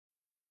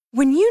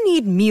When you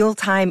need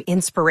mealtime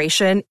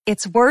inspiration,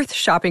 it's worth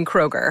shopping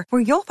Kroger,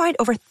 where you'll find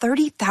over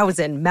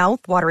 30,000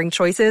 mouth-watering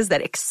choices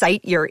that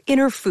excite your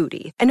inner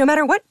foodie. And no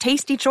matter what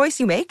tasty choice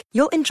you make,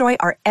 you'll enjoy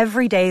our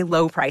everyday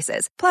low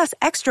prices, plus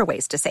extra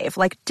ways to save,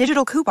 like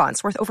digital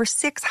coupons worth over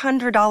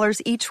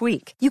 $600 each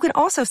week. You can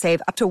also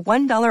save up to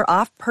 $1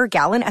 off per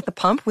gallon at the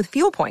pump with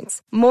fuel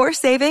points. More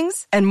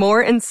savings and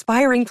more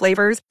inspiring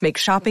flavors make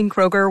shopping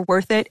Kroger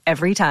worth it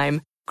every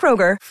time.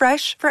 Kroger,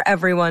 fresh for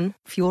everyone.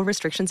 Fuel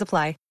restrictions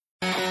apply.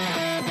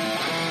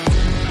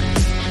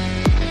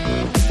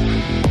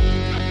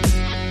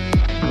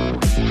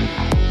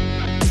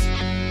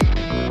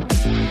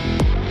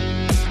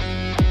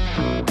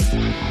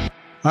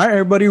 All right,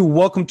 everybody,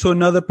 welcome to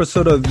another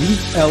episode of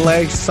the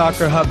LA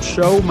Soccer Hub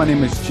Show. My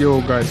name is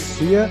Gio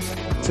Garcia.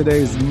 Today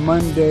is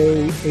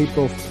Monday,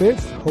 April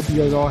 5th. Hope you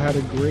guys all had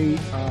a great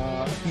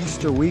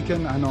Easter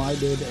weekend. I know I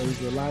did. It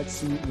was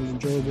relaxing. It was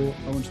enjoyable.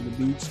 I went to the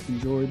beach,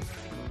 enjoyed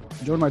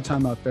my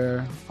time out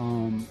there.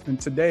 And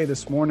today,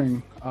 this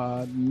morning,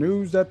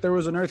 news that there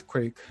was an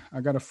earthquake. I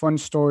got a fun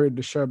story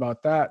to share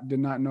about that. Did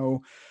not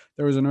know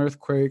there was an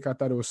earthquake. I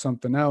thought it was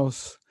something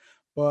else.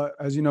 But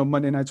as you know,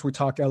 Monday nights we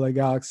talk LA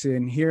Galaxy,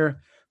 and here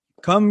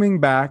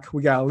coming back,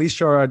 we got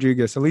Alicia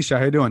Rodriguez. Alicia,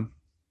 how you doing?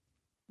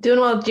 Doing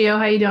well, Gio.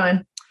 How you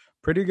doing?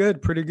 Pretty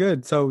good, pretty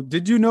good. So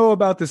did you know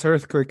about this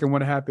earthquake and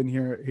what happened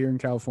here in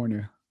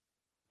California?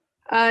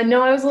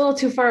 No, I was a little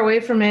too far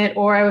away from it,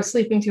 or I was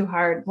sleeping too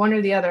hard. One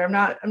or the other. I'm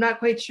not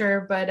quite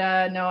sure, but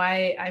no,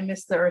 I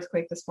missed the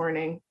earthquake this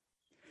morning.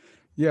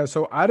 Yeah,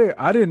 so I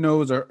didn't know it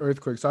was an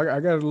earthquake. So I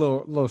got a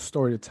little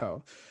story to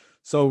tell.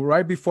 So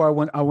right before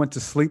I went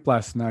to sleep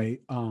last night,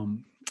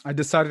 I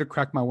decided to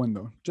crack my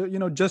window,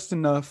 just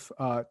enough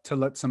to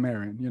let some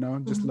air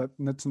in, just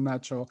let some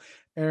natural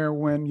air,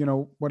 wind,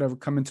 whatever,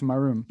 come into my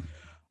room.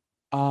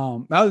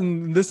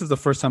 This is the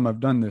first time I've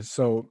done this.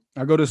 So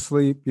I go to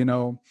sleep,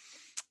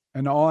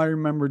 and all I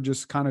remember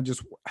just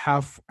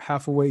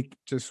half awake,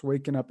 just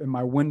waking up, and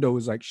my window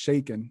is like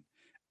shaking.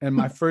 And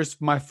my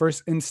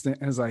first instant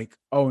is like,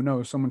 oh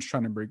no, someone's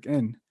trying to break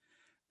in.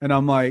 And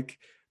I'm trying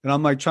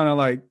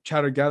to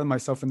try to gather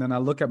myself. And then I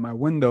look at my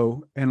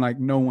window and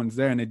no one's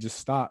there, and it just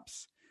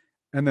stops.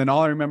 And then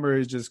all I remember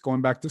is just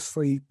going back to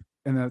sleep,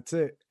 and that's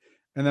it.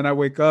 And then I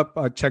wake up,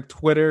 I check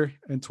Twitter,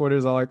 and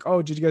Twitter's all like,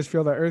 oh, did you guys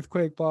feel that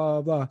earthquake?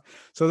 Blah, blah.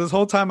 So this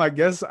whole time, I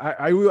guess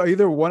I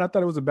either one, I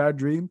thought it was a bad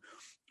dream,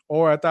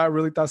 or I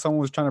really thought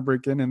someone was trying to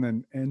break in, and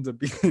then ends up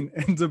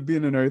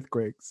being an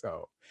earthquake.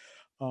 So,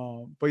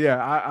 but yeah,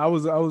 I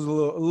was a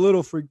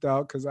little freaked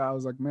out because I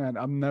was like, man,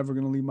 I'm never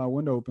gonna leave my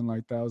window open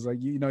like that. I was like,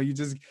 you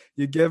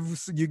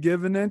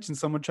give an inch and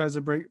someone tries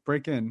to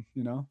break in.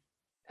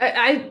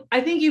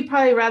 I think you'd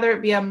probably rather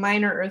it be a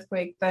minor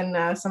earthquake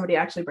than somebody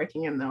actually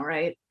breaking in, though,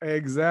 right?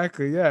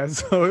 Exactly, yeah.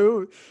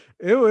 So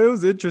it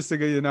was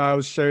interesting. I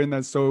was sharing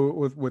that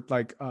with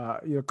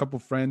a couple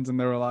friends, and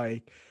they were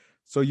like,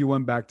 so you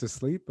went back to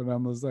sleep? And I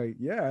was like,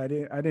 yeah, I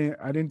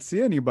didn't see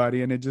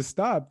anybody, and it just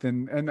stopped.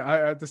 And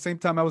I, at the same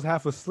time, I was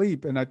half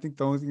asleep. And I think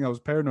the only thing I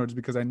was paranoid is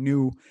because I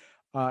knew,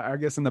 I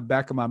guess in the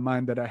back of my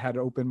mind, that I had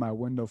to open my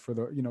window for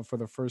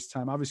the first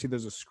time. Obviously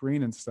there's a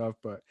screen and stuff,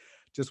 but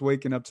just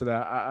waking up to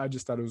that, I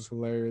just thought it was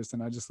hilarious.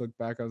 And I just looked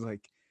back, I was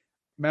like,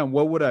 man,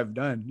 what would I have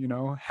done?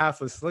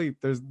 Half asleep.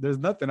 There's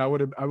nothing I would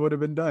have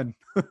been done.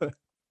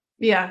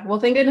 Yeah. Well,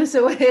 thank goodness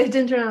it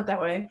didn't turn out that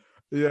way.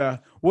 Yeah.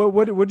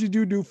 What did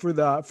you do for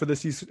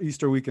this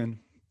Easter weekend?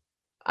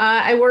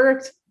 I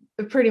worked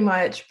pretty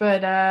much,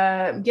 but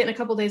I'm getting a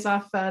couple days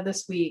off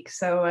this week,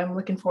 so I'm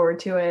looking forward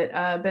to it.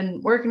 Been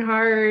working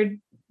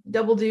hard,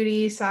 double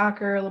duty,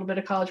 soccer, a little bit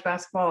of college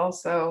basketball,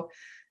 so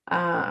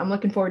I'm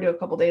looking forward to a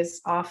couple days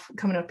off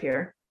coming up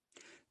here.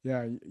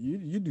 Yeah,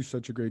 you do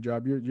such a great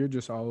job. You're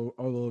just all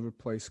over the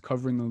place,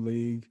 covering the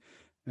league,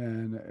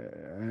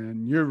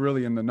 and you're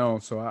really in the know.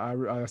 So I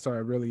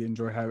really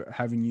enjoy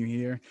having you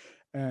here.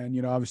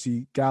 And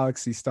obviously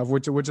Galaxy stuff,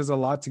 which is a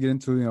lot to get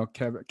into.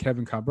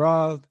 Kevin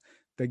Cabral,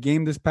 the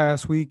game this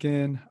past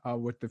weekend,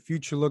 what the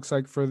future looks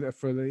like for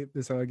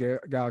this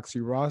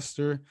Galaxy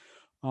roster,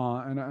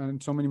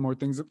 and so many more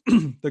things.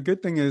 The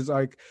good thing is,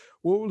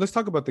 let's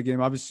talk about the game.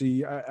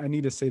 Obviously, I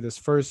need to say this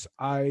first.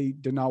 I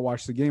did not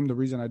watch the game. The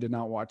reason I did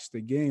not watch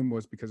the game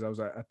was because I was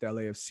at the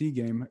LAFC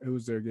game. It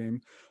was their game,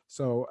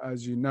 so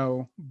as you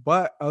know.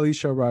 But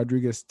Alicia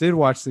Rodriguez did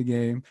watch the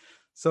game.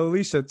 So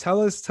Alicia,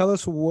 tell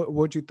us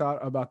what you thought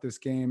about this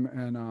game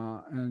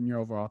and your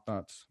overall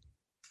thoughts.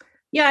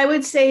 Yeah, I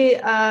would say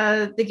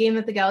the game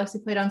that the Galaxy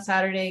played on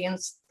Saturday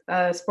against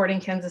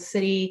Sporting Kansas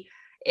City,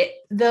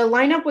 the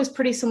lineup was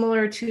pretty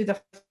similar to the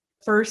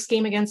first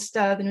game against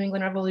the New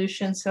England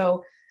Revolution.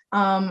 So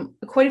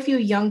quite a few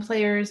young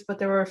players, but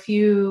there were a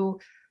few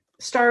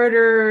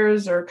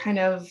starters or kind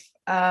of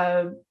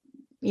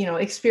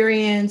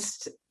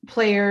experienced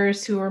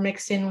players who were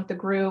mixed in with the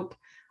group.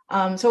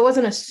 So it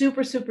wasn't a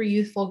super, super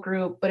youthful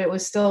group, but it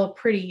was still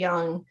pretty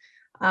young.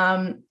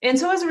 And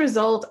so as a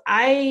result,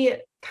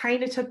 I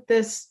kind of took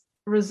this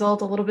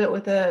result a little bit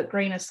with a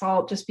grain of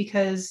salt, just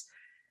because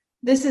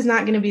this is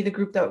not going to be the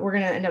group that we're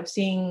going to end up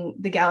seeing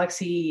the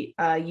Galaxy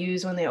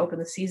use when they open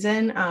the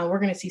season. We're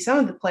going to see some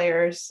of the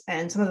players,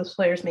 and some of those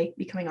players may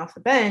be coming off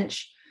the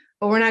bench,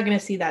 but we're not going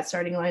to see that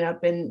starting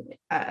lineup in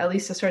at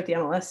least to start the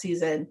MLS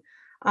season.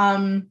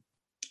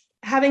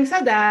 Having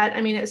said that,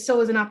 I mean, it still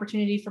was an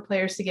opportunity for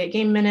players to get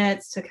game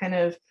minutes, to kind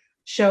of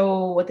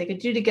show what they could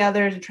do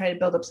together, to try to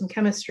build up some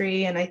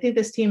chemistry. And I think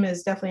this team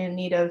is definitely in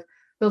need of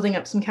building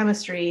up some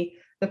chemistry.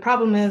 The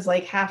problem is,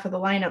 like, half of the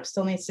lineup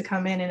still needs to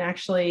come in and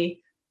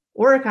actually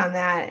work on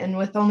that. And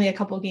with only a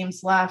couple of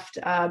games left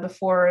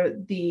before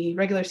the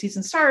regular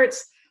season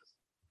starts,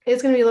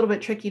 it's going to be a little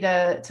bit tricky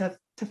to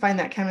find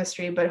that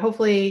chemistry. But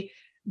hopefully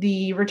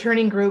the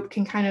returning group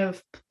can kind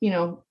of,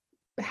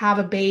 have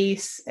a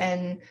base,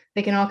 and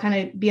they can all kind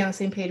of be on the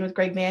same page with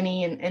Greg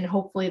Vanney, and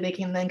hopefully they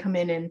can then come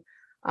in and,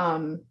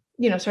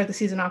 start the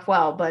season off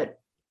well. But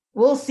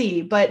we'll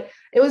see. But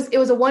it was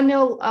a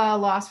 1-0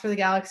 loss for the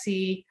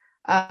Galaxy.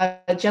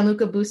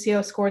 Gianluca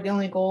Busio scored the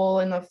only goal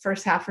in the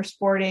first half for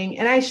Sporting.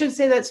 And I should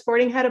say that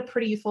Sporting had a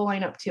pretty full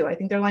lineup too. I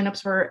think their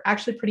lineups were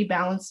actually pretty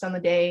balanced on the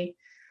day.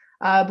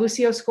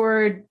 Busio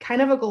scored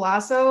kind of a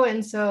golazo.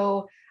 And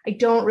so I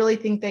don't really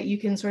think that you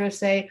can sort of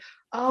say,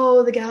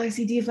 oh, the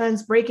Galaxy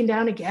defense breaking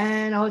down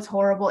again. Oh, it's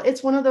horrible. It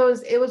was one of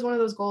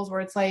those goals where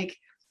it's like,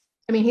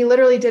 I mean, he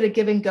literally did a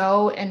give and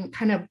go and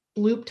kind of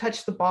bloop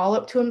touched the ball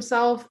up to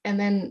himself and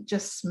then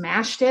just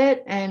smashed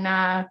it. And,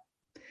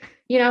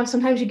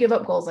 sometimes you give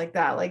up goals like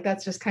that. Like,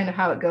 that's just kind of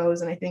how it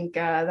goes. And I think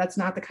that's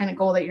not the kind of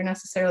goal that you're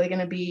necessarily going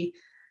to be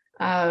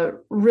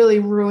really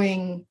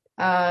ruining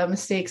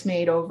mistakes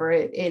made over.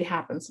 It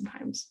happens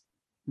sometimes.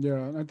 Yeah,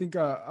 and I think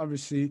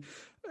obviously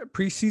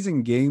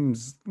preseason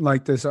games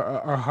like this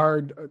are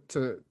hard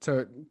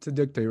to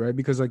dictate, right?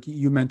 Because like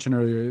you mentioned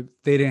earlier,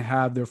 they didn't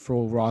have their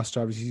full roster.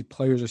 Obviously,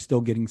 players are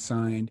still getting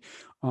signed.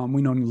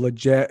 We know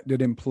Leggett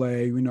didn't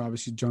play. We know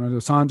obviously Jonathan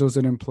Dos Santos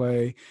didn't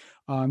play.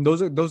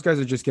 Those guys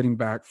are just getting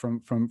back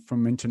from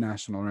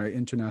international, right?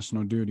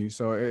 International duty.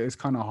 So it's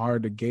kind of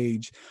hard to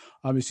gauge.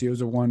 Obviously, it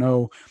was a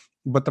 1-0.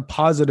 But the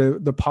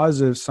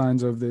positive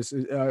signs of this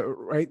is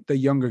right. The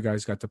younger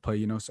guys got to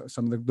play.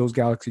 Some of those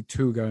Galaxy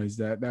 2 guys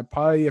that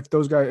probably if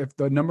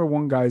the number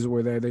 1 guys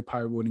were there, they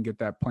probably wouldn't get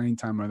that playing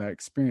time or that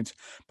experience.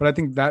 But I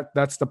think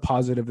that's the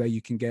positive that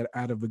you can get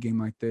out of a game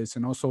like this.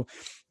 And also,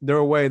 they're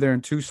away. They're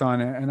in Tucson,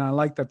 and I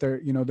like that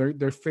they're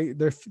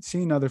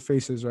seeing other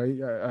faces.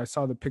 Right. I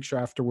saw the picture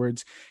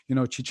afterwards.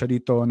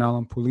 Chicharito and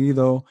Alan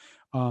Pulido.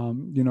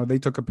 They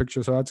took a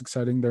picture, so that's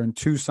exciting. They're in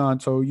Tucson,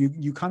 so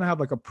you kind of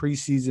have like a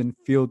preseason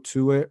feel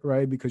to it,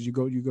 right? Because you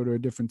go to a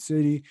different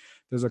city.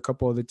 There's a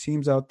couple of the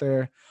teams out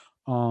there.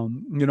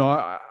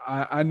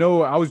 I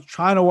know I was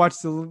trying to watch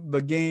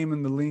the game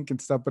and the link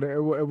and stuff, but it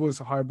was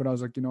hard. But I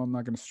was like, I'm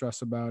not going to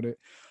stress about it.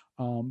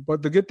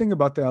 But the good thing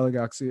about the LA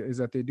Galaxy is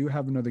that they do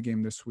have another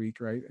game this week,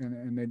 right?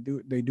 And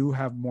they do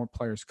have more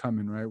players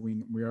coming, right?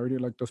 We already,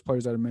 like those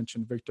players that I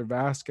mentioned. Victor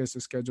Vasquez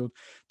is scheduled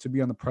to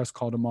be on the press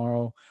call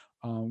tomorrow.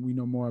 We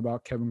know more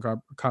about Kevin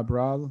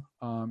Cabral.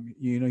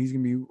 He's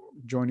going to be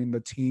joining the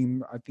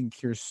team, I think,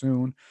 here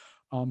soon.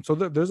 So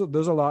there's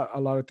a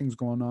lot of things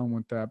going on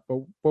with that.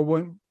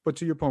 But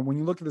to your point, when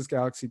you look at this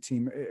Galaxy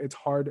team, it's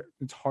hard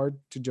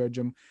to judge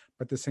them.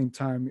 But at the same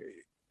time,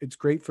 it's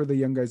great for the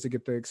young guys to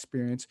get the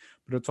experience.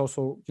 But it's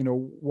also,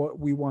 what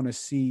we want to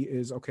see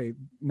is, okay,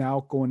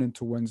 now going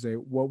into Wednesday,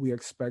 what we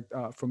expect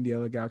from the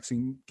LA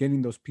Galaxy,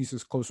 getting those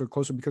pieces closer,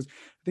 because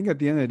I think at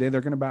the end of the day,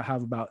 they're going to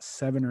have about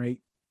 7 or 8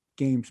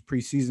 games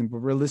preseason, but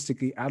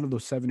realistically, out of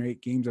those 7 or 8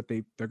 games that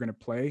they're going to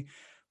play,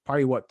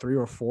 probably 3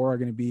 or 4 are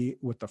going to be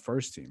with the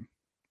first team.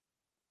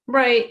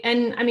 Right.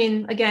 And I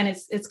mean, again,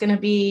 it's going to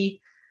be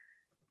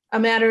a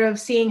matter of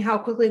seeing how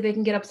quickly they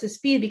can get up to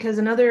speed, because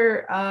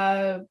another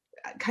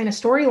kind of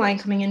storyline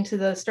coming into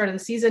the start of the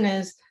season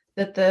is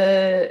that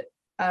the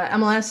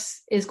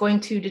MLS is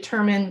going to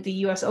determine the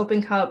US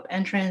Open Cup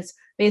entrance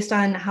based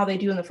on how they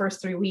do in the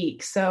first 3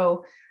 weeks.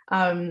 So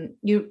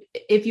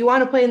if you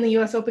want to play in the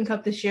US Open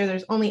Cup this year,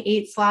 there's only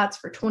 8 slots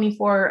for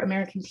 24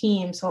 American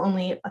teams. So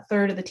only a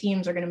third of the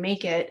teams are going to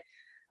make it.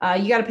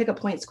 You got to pick up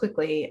points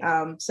quickly.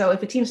 So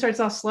if a team starts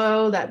off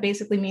slow, that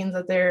basically means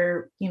that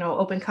their,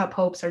 Open Cup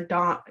hopes are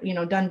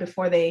done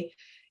before they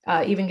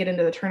even get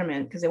into the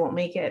tournament, because they won't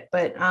make it.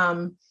 But,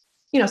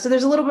 so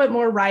there's a little bit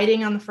more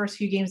riding on the first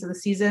few games of the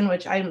season,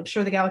 which I'm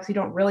sure the Galaxy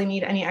don't really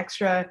need any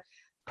extra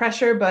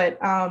pressure, but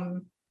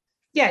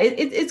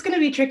it's going to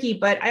be tricky.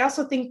 But I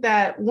also think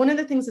that one of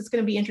the things that's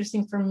going to be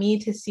interesting for me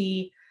to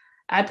see,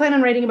 I plan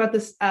on writing about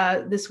this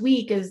this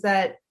week, is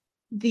that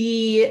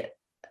the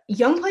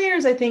young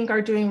players, I think,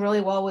 are doing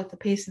really well with the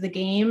pace of the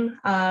game.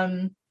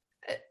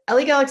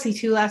 LA Galaxy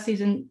 2 last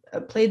season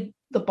played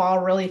the ball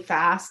really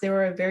fast. They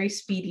were a very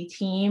speedy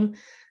team.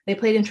 They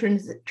played in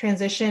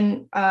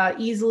transition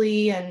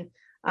easily, and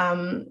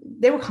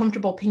they were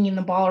comfortable pinging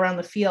the ball around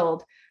the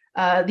field.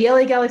 The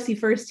LA Galaxy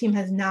first team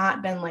has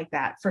not been like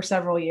that for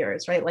several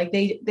years, right? Like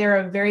they're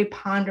a very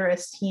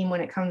ponderous team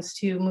when it comes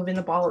to moving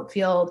the ball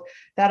upfield.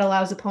 That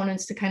allows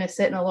opponents to kind of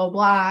sit in a low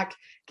block,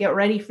 get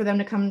ready for them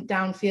to come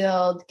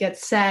downfield, get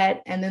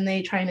set, and then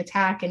they try and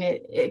attack, and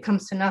it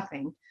comes to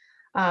nothing.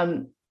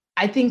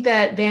 I think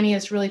that Vanny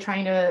is really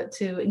trying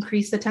to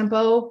increase the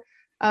tempo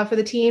for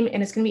the team,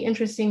 and it's going to be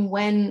interesting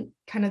when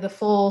kind of the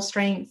full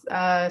strength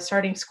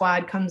starting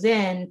squad comes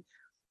in.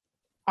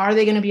 Are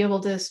they going to be able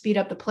to speed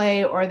up the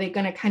play, or are they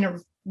going to kind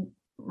of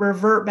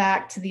revert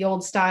back to the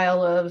old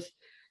style of,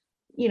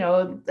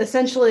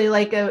 essentially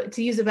like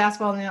to use a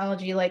basketball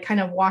analogy, like kind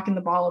of walking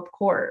the ball up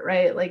court,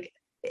 right? Like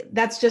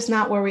that's just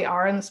not where we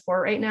are in the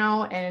sport right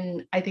now.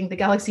 And I think the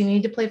Galaxy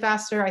need to play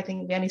faster. I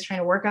think Vanny's trying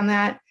to work on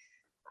that.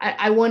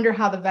 I wonder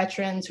how the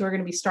veterans who are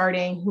going to be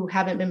starting, who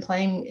haven't been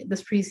playing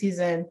this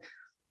preseason,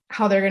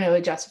 how they're going to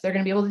adjust, if they're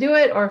going to be able to do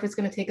it, or if it's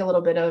going to take a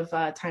little bit of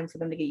time for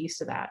them to get used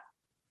to that.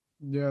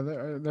 Yeah,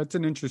 that's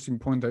an interesting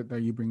point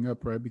that you bring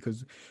up, right?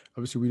 Because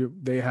obviously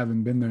they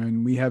haven't been there,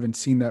 and we haven't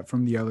seen that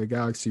from the LA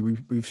Galaxy.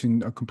 We've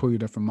seen a completely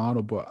different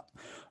model, but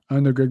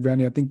under Greg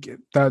Vanny, I think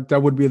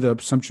that would be the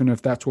assumption.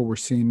 If that's what we're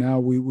seeing now,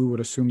 we would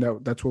assume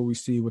that that's what we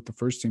see with the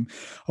first team.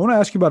 I want to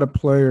ask you about a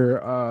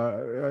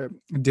player,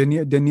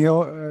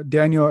 Daniel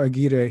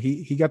Aguirre.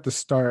 He got the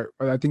start.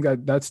 I think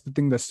that's the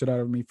thing that stood out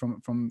of me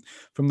from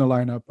the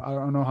lineup. I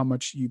don't know how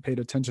much you paid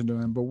attention to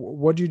him, but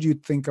what did you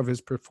think of his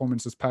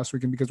performance this past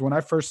weekend? Because when I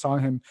first saw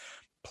him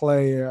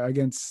play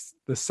against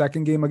the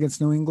second game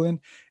against New England,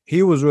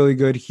 he was really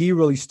good. He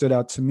really stood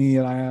out to me,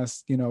 and I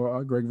asked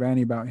Greg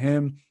Vanny about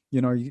him.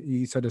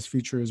 He said his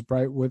future is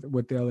bright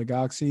with the LA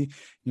Galaxy.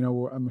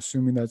 I'm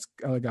assuming that's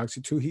LA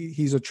Galaxy too.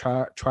 He's a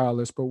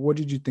trialist, but what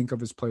did you think of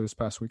his play this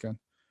past weekend?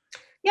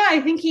 Yeah,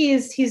 I think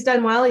he's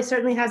done well. He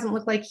certainly hasn't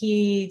looked like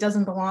he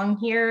doesn't belong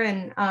here,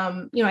 and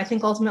I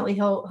think ultimately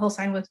he'll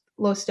sign with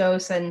Los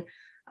Dos and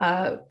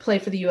play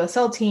for the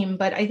USL team.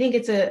 But I think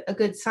it's a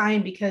good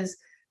sign because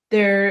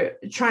they're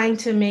trying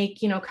to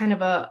make kind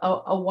of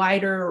a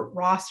wider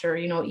roster,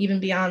 even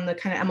beyond the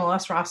kind of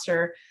MLS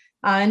roster.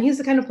 And he's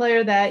the kind of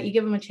player that you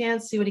give him a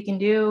chance, see what he can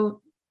do.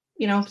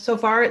 So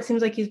far it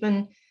seems like he's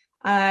been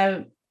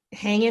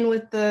hanging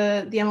with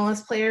the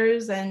MLS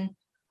players, and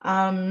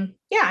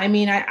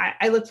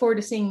I look forward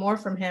to seeing more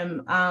from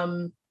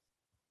him.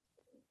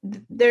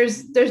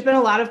 There's been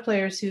a lot of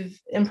players who've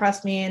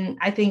impressed me, and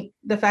I think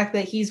the fact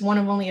that he's one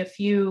of only a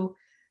few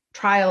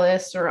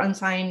trialists or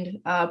unsigned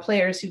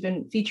players who've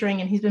been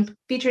featuring, and he's been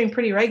featuring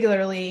pretty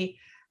regularly,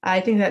 I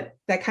think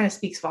that kind of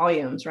speaks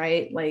volumes,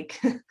 right? Like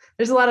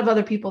there's a lot of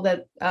other people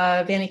that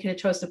Vanny could have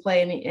chose to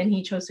play, and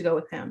he chose to go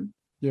with him.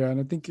 Yeah, and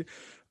I think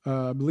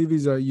I believe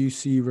he's a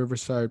UC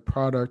Riverside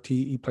product.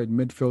 He played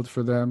midfield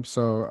for them,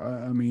 so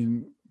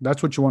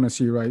that's what you want to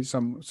see, right?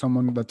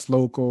 Someone that's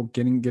local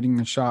getting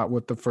a shot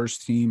with the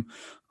first team.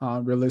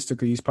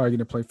 Realistically, he's probably going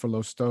to play for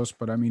Los Dos,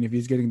 but if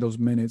he's getting those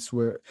minutes,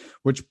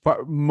 which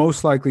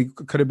most likely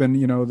could have been,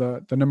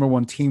 the number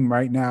one team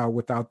right now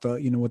without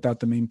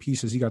the main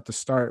pieces, he got the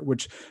start,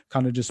 which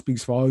kind of just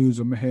speaks volumes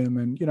of him.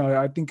 And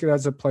I think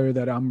as a player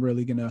that I'm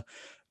really gonna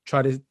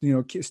try to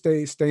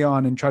stay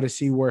on and try to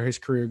see where his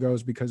career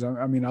goes, because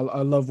I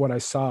love what I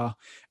saw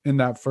in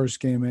that first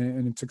game,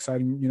 and it's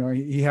exciting.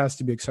 He has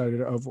to be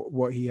excited of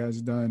what he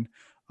has done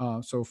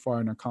so far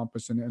and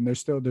accomplished, and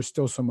there's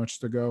still so much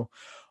to go.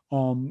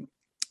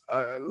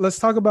 Let's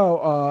talk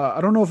about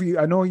I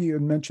know you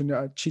mentioned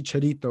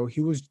Chicharito.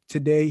 He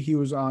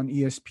was on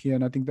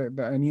ESPN. I think that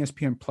on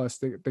ESPN Plus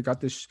they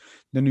got the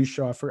new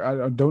show.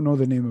 I don't know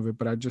the name of it,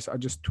 but I just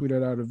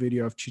tweeted out a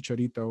video of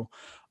Chicharito,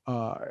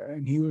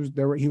 and he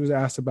was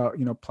asked about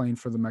playing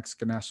for the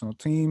Mexican national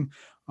team.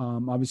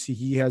 Obviously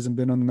he hasn't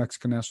been on the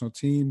Mexican national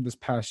team this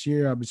past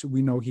year. Obviously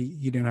we know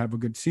he didn't have a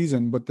good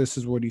season, but this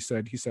is what he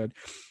said. He said,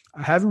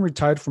 "I haven't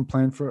retired from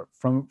playing for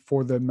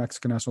the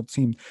Mexican national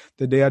team.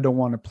 The day I don't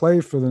want to play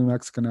for the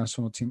Mexican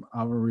national team,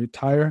 I will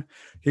retire."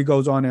 He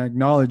goes on and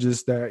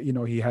acknowledges that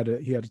he had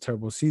a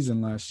terrible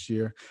season last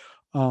year.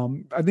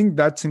 I think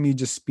that to me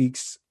just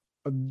speaks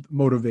of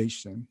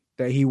motivation,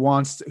 that he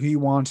wants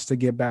to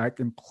get back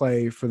and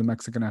play for the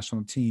Mexican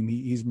national team.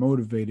 He's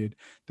motivated,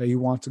 that he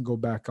wants to go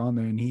back on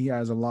there, and he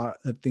has a lot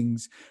of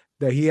things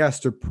that he has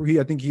to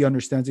I think he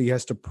understands that he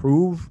has to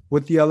prove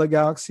with the LA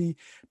Galaxy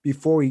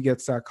before he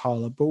gets that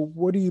call up. But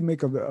what do you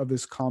make of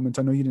his comments?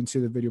 I know you didn't see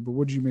the video, but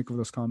what did you make of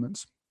those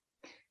comments?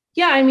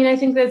 Yeah, I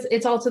think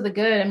it's all to the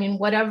good.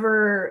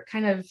 Whatever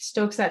kind of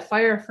stokes that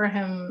fire for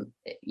him,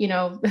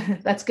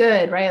 that's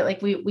good, right?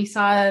 Like we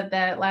saw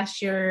that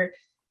last year,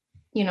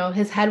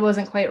 his head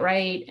wasn't quite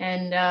right.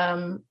 And,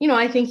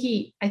 I think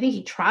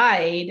he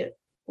tried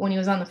when he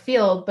was on the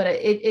field, but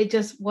it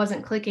just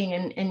wasn't clicking.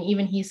 And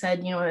even he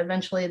said,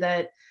 eventually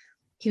that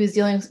he was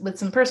dealing with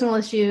some personal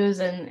issues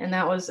and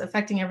that was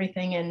affecting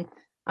everything. And,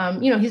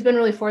 he's been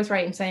really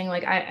forthright in saying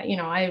like,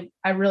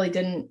 I really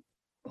didn't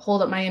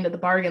hold up my end of the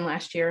bargain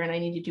last year and I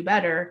need to do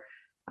better,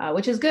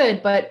 which is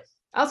good. But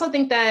I also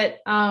think that,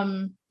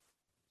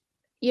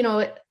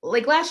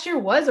 like last year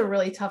was a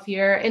really tough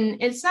year,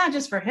 and it's not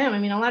just for him.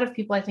 A lot of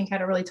people I think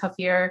had a really tough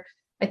year.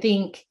 I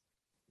think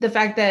the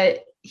fact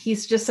that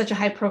he's just such a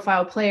high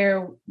profile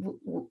player,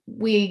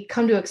 we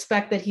come to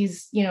expect that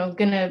he's, going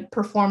to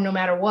perform no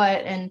matter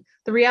what. And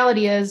the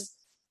reality is,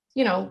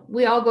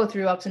 we all go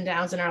through ups and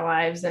downs in our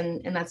lives,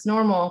 and that's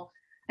normal.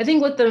 I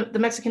think with the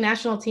Mexican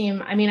national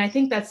team, I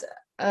think that's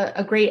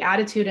a great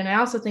attitude. And I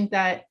also think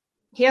that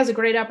he has a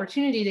great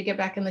opportunity to get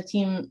back in the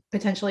team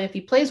potentially if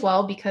he plays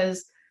well,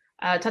 because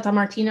Tata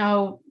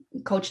Martino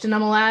coached in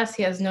MLS.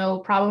 He has no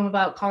problem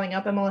about calling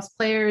up MLS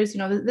players.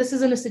 This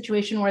isn't a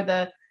situation where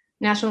the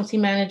national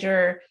team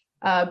manager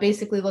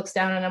basically looks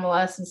down on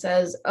MLS and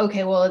says,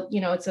 okay, well,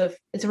 it's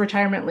a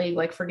retirement league.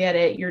 Like, forget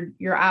it.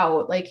 You're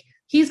out. Like,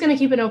 he's going to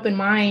keep an open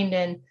mind.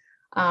 And,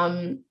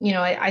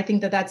 I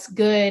think that that's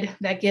good.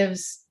 That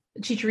gives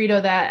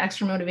Chicharito that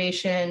extra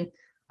motivation.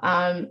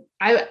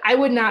 I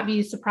would not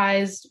be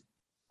surprised,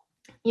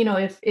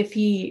 if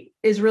he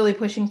is really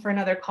pushing for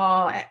another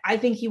call. I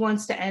think he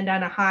wants to end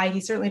on a high.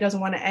 He certainly doesn't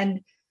want to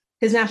end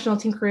his national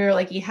team career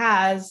like he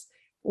has,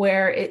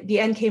 where the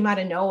end came out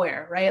of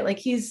nowhere, right? Like,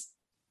 he's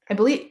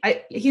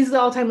the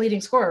all-time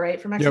leading scorer, right,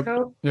 for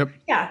Mexico. Yep.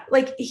 Yeah,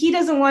 like, he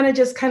doesn't want to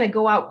just kind of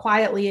go out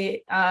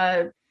quietly,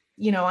 on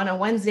a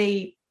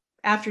Wednesday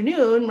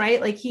afternoon, right?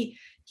 Like, he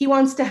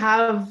wants to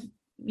have,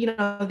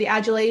 the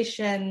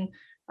adulation,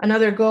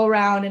 another go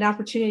around, an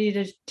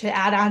opportunity to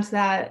add on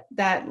to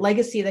that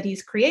legacy that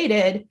he's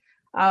created.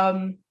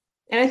 And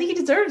I think he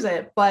deserves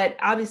it, but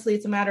obviously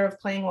it's a matter of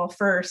playing well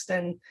first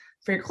and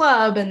for your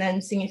club, and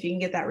then seeing if you can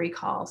get that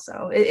recall.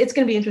 So it's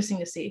going to be interesting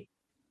to see.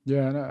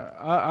 Yeah, and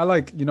I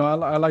like,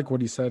 I like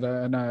what he said,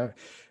 and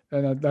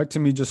that to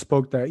me just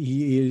spoke that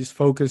he is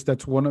focused.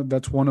 That's one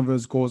of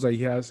his goals that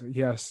he has,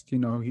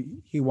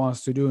 he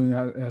wants to do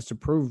and has to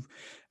prove.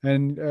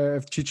 And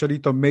if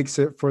Chicharito makes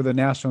it for the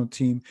national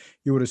team,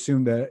 you would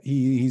assume that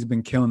he's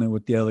been killing it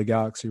with the LA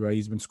Galaxy, right?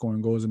 He's been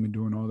scoring goals and been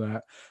doing all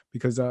that,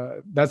 because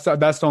that's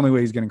the only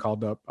way he's getting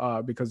called up.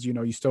 Because you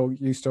got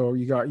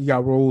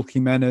Raul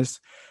Jimenez,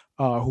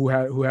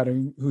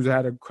 who's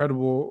had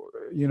incredible,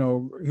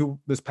 who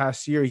this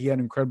past year he had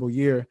an incredible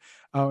year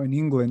out in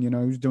England. He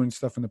was doing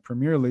stuff in the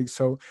Premier League.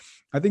 So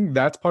I think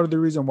that's part of the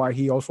reason why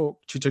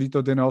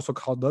Chicharito didn't also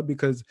called up,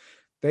 because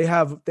they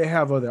have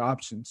other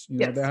options.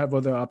 Yes. They have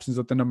other options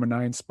at the number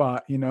 9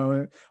 spot.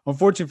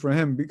 Unfortunate for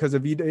him, because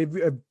if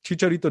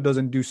Chicharito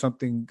doesn't do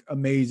something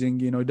amazing,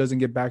 he doesn't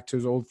get back to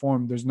his old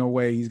form, there's no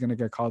way he's going to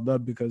get called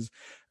up, because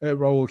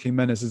Raul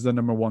Jimenez is the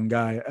number 1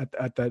 guy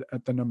at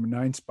the number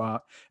 9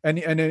 spot, and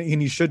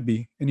he should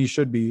be.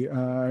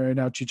 Right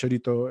now,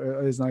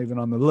 Chicharito is not even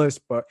on the list,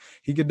 but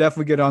he could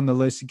definitely get on the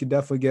list. He could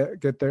definitely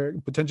get there,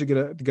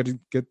 potentially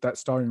get that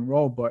starting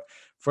role. But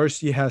first,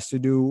 he has to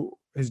do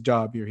his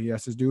job here. He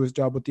has to do his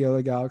job with the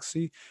LA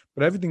Galaxy.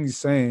 But everything he's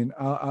saying,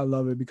 I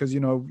love it, because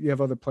you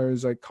have other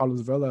players like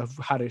Carlos Vela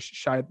who had to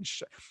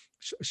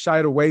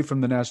shied away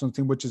from the national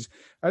team, which is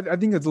I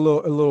think it's a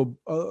little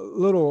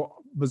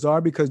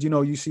bizarre, because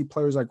you see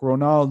players like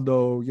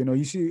Ronaldo,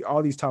 you see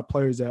all these top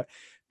players that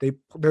they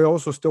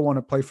also still want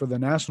to play for the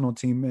national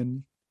team,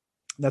 and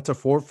that's a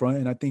forefront.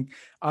 And I think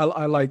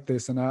I like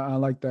this, and I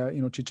like that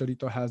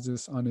Chicharito has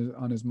this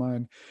on his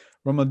mind.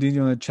 Ronaldinho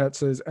in the chat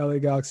says LA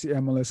Galaxy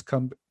MLS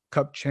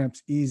Cup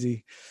champs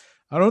easy.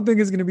 I don't think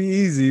it's going to be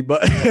easy,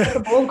 but it's a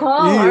bold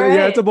call.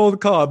 Yeah, it's a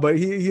bold call, but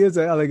he is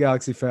an LA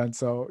Galaxy fan,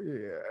 so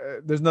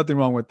there's nothing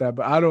wrong with that.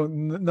 But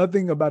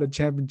nothing about a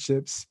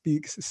championship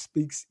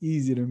speaks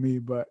easy to me.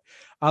 But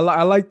I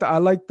like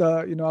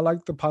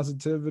the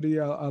positivity.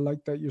 I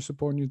like that you're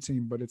supporting your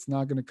team, but it's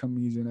not going to come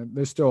easy, and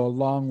there's still a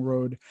long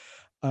road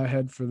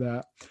ahead for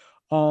that.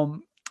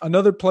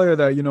 Another player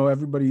that,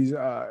 everybody's,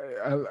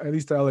 at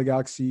least the LA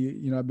Galaxy,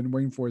 I've been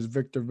waiting for is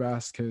Victor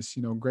Vasquez.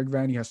 Greg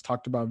Vanney has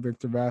talked about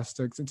Victor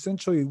Vasquez.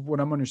 Essentially,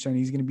 what I'm understanding,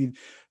 he's going to be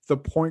the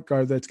point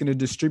guard that's going to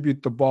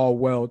distribute the ball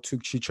well to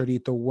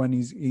Chicharito when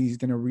he's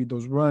going to read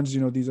those runs.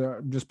 These are,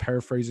 I'm just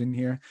paraphrasing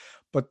here,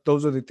 but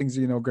those are the things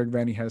that, Greg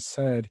Vanney has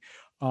said.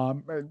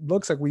 It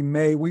looks like we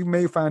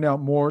may find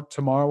out more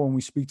tomorrow when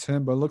we speak to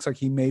him, but it looks like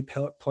he may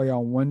play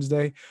on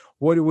Wednesday.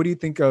 What do you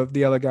think of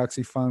the LA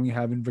Galaxy finally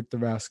having Victor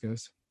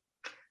Vasquez?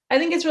 I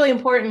think it's really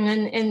important,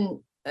 and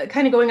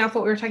kind of going off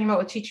what we were talking about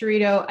with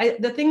Chicharito,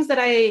 the things that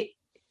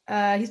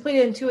he's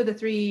played in 2 of the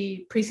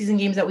 3 preseason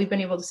games that we've been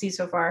able to see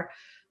so far.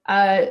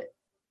 I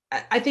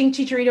think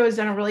Chicharito has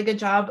done a really good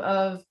job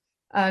of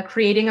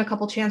creating a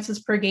couple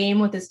chances per game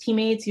with his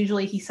teammates.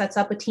 Usually he sets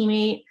up a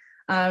teammate.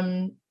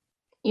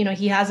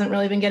 He hasn't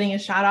really been getting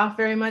his shot off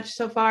very much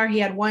so far. He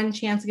had 1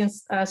 chance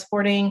against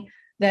Sporting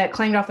that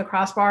clanged off the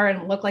crossbar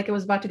and looked like it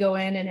was about to go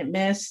in, and it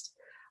missed.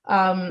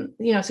 So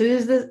he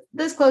was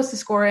this close to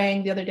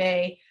scoring the other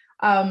day.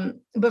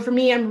 But for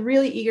me, I'm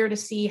really eager to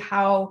see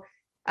how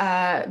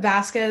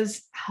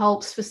Vasquez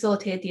helps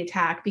facilitate the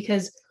attack,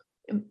 because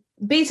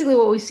basically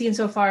what we've seen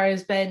so far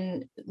has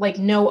been like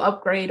no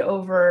upgrade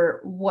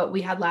over what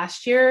we had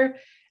last year,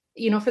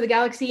 for the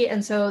Galaxy.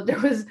 And so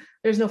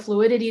there's no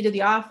fluidity to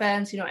the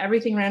offense.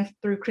 Everything ran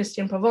through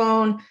Christian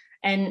Pavone,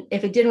 and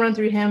if it didn't run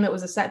through him, it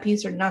was a set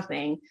piece or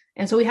nothing.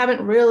 And so we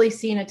haven't really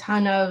seen a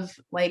ton of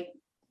like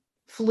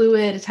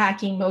fluid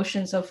attacking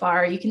motion so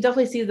far. You can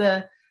definitely see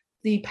the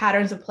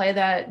patterns of play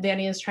that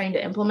Vanney is trying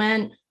to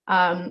implement.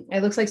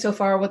 It looks like so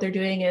far what they're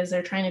doing is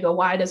they're trying to go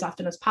wide as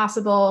often as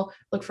possible,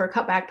 look for a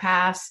cutback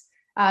pass,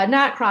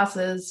 not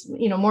crosses,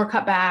 more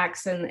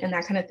cutbacks and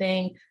that kind of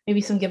thing.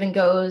 Maybe some give and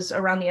goes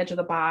around the edge of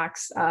the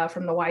box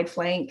from the wide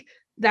flank.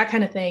 that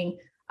kind of thing.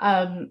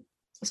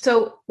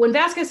 So when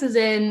Vasquez is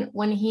in,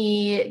 when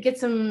he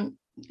gets some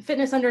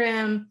fitness under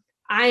him,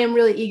 I am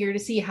really eager to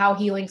see how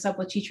he links up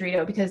with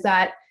Chicharito, because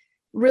that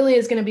really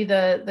is going to be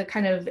the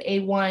kind of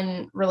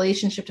A1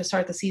 relationship to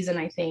start the season,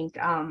 I think.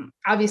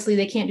 Obviously,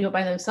 they can't do it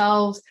by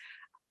themselves.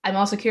 I'm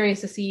also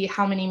curious to see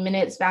how many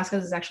minutes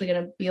Vasquez is actually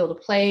going to be able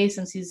to play,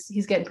 since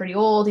he's getting pretty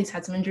old. He's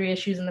had some injury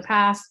issues in the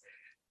past,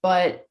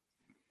 but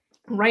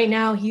right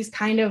now he's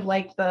kind of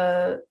like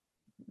the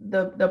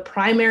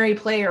primary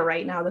player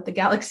right now that the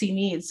Galaxy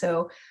needs.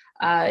 So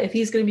if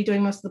he's going to be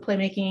doing most of the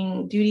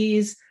playmaking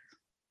duties,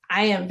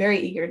 I am very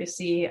eager to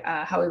see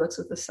how he looks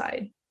with this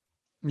side.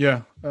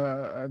 Yeah,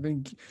 I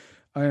think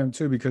I am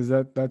too, because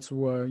that's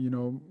what,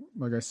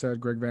 like I said,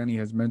 Greg Vanney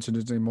has mentioned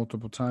his name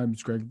multiple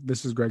times.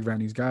 This is Greg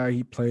Vanney's guy.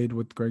 He played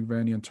with Greg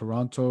Vanney in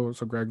Toronto,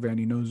 so Greg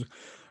Vanney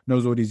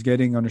knows what he's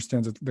getting,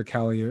 understands the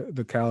cali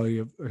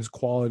of his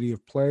quality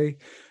of play.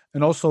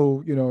 And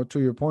also, to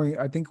your point,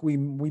 I think we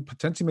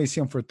potentially may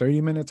see him for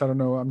 30 minutes. I don't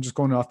know. I'm just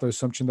going off the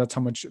assumption that's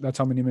how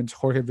many minutes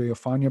Jorge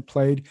Villafana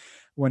played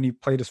when he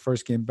played his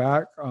first game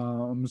back.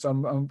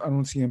 So I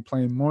don't see him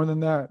playing more than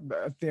that.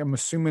 I'm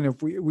assuming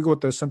if we go with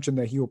the assumption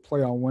that he will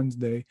play on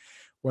Wednesday,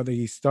 whether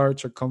he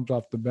starts or comes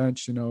off the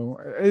bench,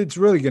 it's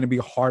really going to be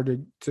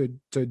hard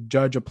to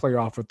judge a player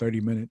off for 30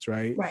 minutes,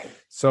 right? Right.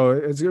 So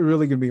it's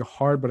really going to be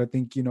hard, but I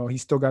think, he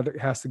still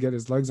has to get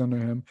his legs under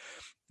him.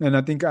 And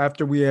I think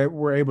after we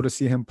were able to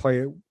see him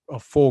play a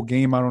full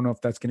game, I don't know if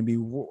that's going to be,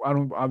 I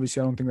don't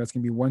think that's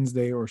going to be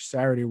Wednesday or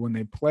Saturday when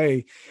they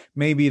play.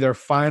 Maybe their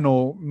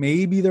final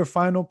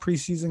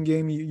preseason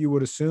game, you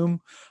would assume.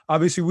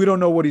 Obviously, we don't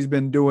know what he's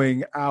been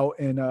doing out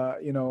in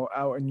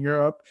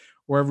Europe,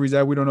 wherever he's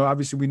at. We don't know.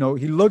 Obviously, we know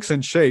he looks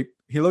in shape.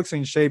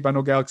 I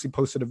know Galaxy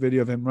posted a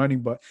video of him running,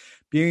 but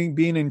being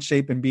in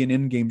shape and being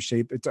in game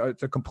shape, it's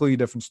a completely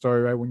different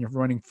story, right? When you're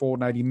running full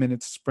 90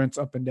 minutes sprints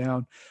up and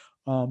down.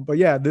 But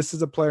yeah, this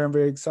is a player I'm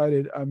very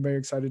excited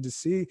to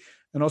see.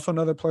 And also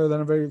another player that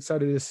I'm very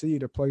excited to see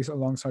to play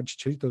alongside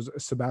Chicharito is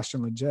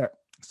Sebastian Lletget.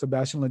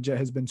 Sebastian Lletget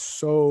has been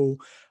so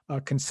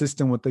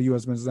consistent with the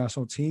U.S. men's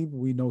national team.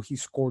 We know he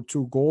scored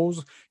 2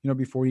 goals,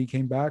 before he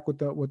came back with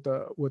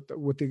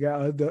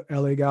the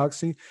LA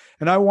Galaxy.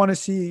 And I want to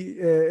see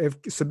if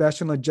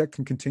Sebastian Lletget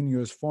can continue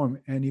his form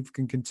and if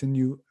can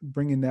continue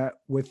bringing that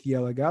with the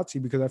LA Galaxy,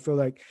 because I feel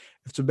like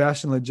if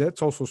Sebastian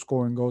Lletget's also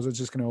scoring goals, it's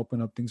just going to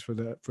open up things for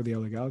the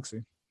LA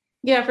Galaxy.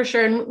 Yeah, for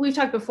sure. And we've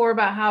talked before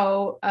about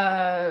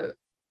how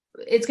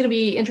it's going to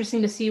be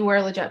interesting to see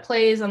where Lletget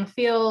plays on the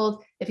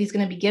field, if he's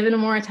going to be given a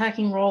more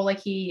attacking role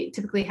like he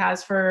typically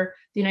has for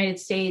the United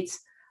States.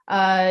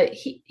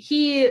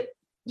 He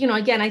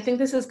again, I think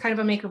this is kind of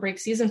a make or break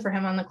season for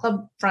him on the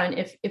club front.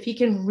 If he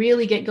can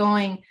really get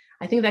going,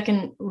 I think that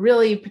can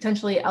really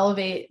potentially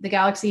elevate the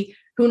Galaxy.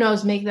 Who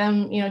knows, make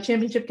them,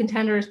 championship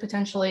contenders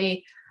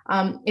potentially.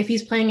 If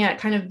he's playing at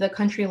kind of the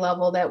country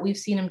level that we've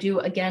seen him do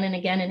again and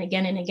again and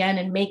again and again,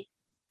 and make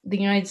the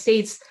United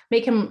States,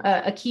 make him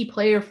a key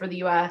player for the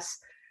U.S.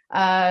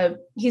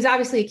 He's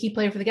obviously a key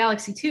player for the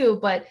Galaxy too,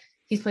 but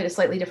he's played a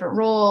slightly different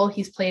role.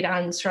 He's played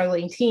on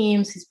struggling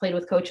teams. He's played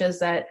with coaches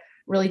that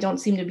really don't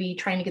seem to be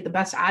trying to get the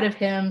best out of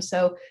him.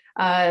 So,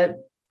 it's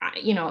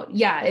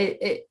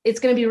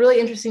going to be really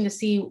interesting to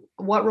see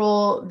what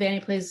role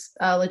Vanney plays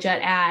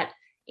Lletget at,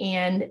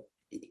 and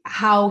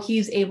how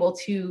he's able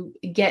to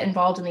get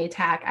involved in the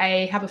attack.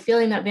 I have a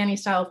feeling that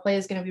Vanney's style of play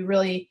is going to be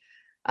really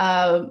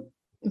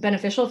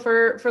beneficial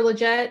for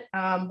Lletget,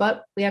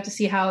 but we have to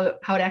see how it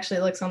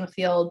actually looks on the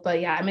field.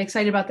 But yeah, I'm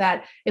excited about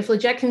that. If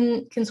Lletget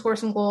can score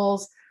some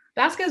goals,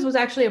 Vasquez was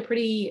actually a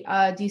pretty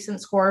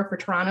decent scorer for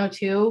Toronto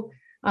too.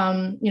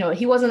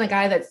 He wasn't a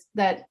guy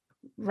that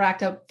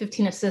racked up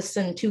 15 assists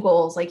and 2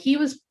 goals. Like, he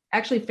was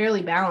actually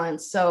fairly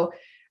balanced. So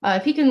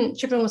if he can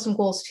chip in with some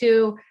goals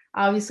too,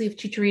 obviously if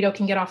Chicharito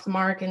can get off the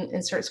mark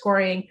and start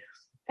scoring,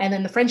 and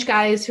then the French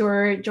guys who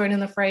are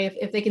joining the fray,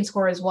 if they can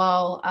score as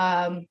well,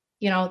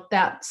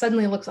 that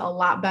suddenly looks a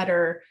lot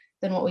better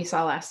than what we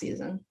saw last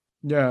season.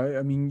 Yeah,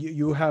 I mean,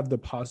 you have the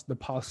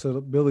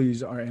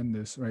possibilities are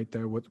endless right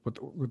there with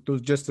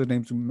those, just the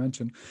names we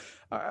mentioned.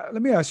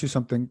 Let me ask you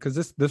something, because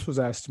this was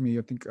asked to me,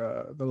 I think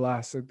the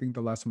last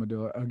time I did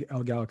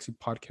a Galaxy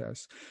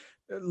podcast.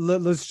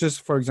 Let's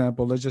just, for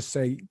example, let's just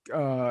say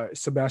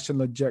Sebastian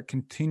Lletget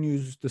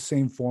continues the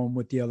same form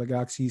with the LA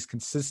Galaxy. He's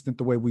consistent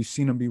the way we've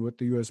seen him be with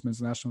the U.S.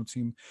 men's national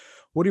team.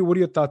 What are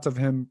your thoughts of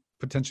him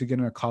potentially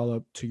getting a call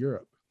up to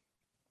Europe?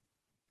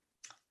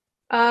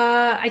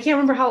 I can't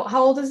remember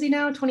how old is he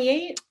now?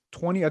 28?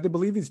 20, I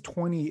believe he's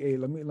 28.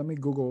 Let me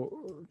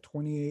Google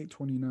 28,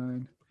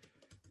 29.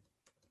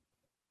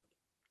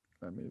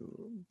 Let me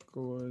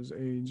Google his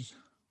age.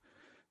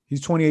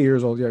 He's 28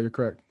 years old. Yeah, you're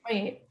correct.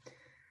 28.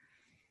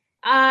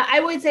 I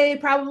would say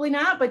probably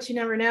not, but you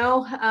never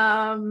know.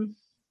 I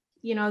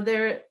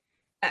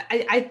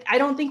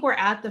don't think we're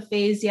at the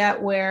phase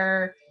yet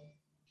where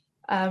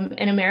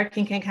an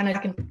American can kind of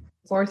back and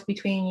forth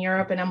between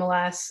Europe and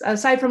MLS.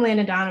 Aside from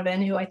Landon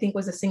Donovan, who I think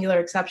was a singular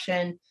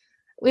exception,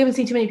 we haven't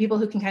seen too many people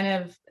who can kind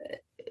of,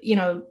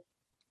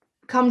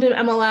 come to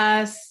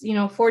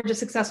MLS, forge a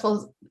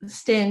successful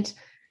stint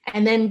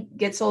and then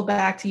get sold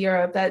back to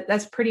Europe.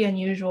 That's pretty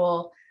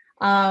unusual.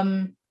 I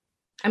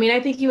mean,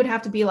 I think he would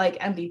have to be like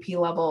MVP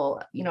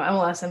level,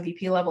 MLS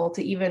MVP level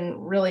to even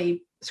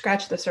really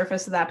scratch the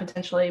surface of that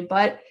potentially.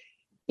 But,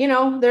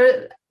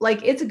 they're like,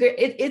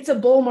 it's a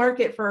bull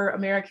market for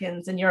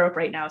Americans in Europe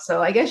right now.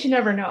 So I guess you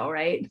never know,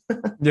 right?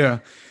 Yeah.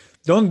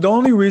 The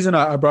only reason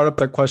I brought up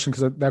that question,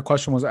 because that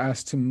question was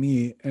asked to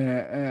me,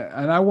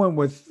 and I went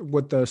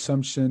with the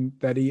assumption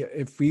that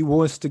if he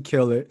was to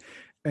kill it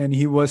and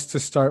he was to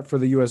start for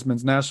the U.S.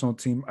 men's national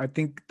team, I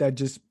think that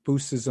just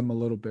boosts him a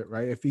little bit,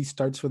 right? If he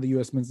starts for the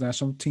U.S. men's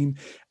national team,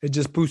 it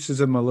just boosts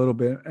him a little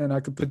bit. And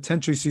I could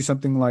potentially see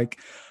something like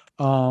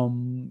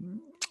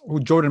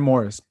Jordan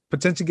Morris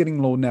potentially getting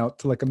loaned out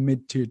to like a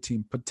mid-tier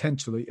team,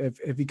 potentially,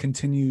 if he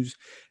continues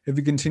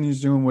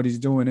doing what he's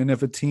doing, and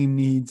if a team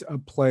needs a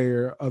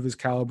player of his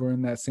caliber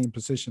in that same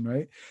position,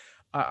 right?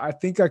 I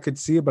think I could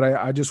see it, but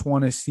I just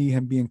want to see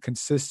him being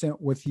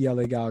consistent with the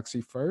LA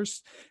Galaxy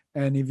first.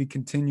 And if he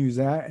continues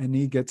that and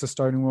he gets a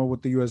starting role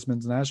with the U.S.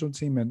 men's national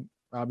team, and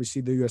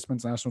obviously the U.S.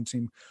 men's national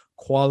team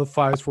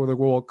qualifies for the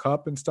World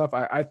Cup and stuff,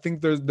 I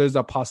think there's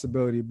a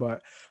possibility.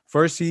 But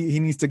first, he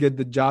needs to get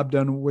the job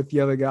done with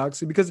the LA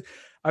Galaxy, because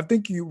I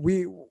think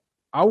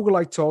I would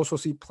like to also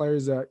see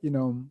players that,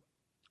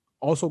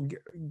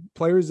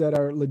 players that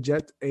are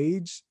legit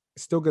age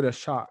still get a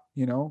shot,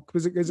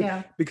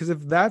 because if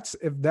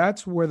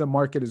that's where the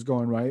market is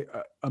going, right?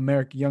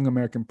 Young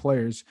American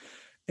players,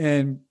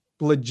 and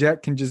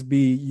legit can just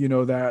be,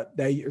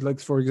 that like,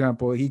 for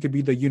example, he could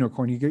be the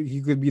unicorn.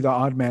 He could be the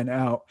odd man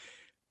out.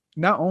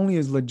 Not only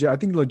is legit, I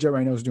think legit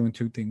right now is doing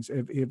two things.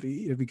 If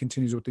he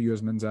continues with the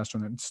U.S. men's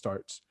national and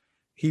starts,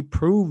 he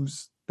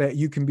proves that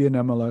you can be an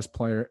MLS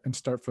player and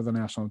start for the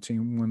national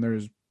team when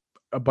there's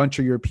a bunch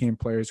of European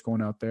players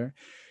going out there.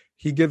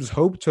 He gives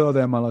hope to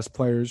other MLS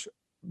players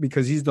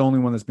because he's the only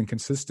one that's been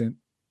consistent.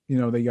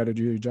 They got to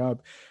do your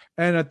job.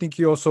 And I think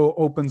he also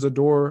opens a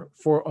door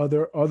for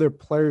other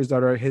players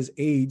that are his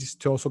age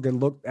to also get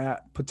looked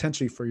at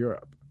potentially for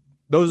Europe.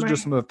 Those are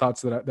just some of the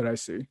thoughts that I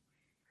see.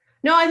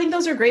 No, I think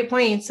those are great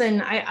points.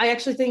 And I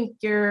actually think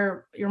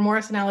your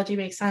Morris analogy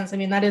makes sense. I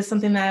mean, that is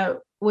something that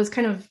was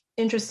kind of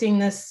interesting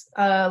this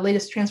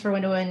latest transfer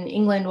window in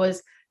England,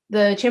 was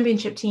the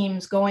championship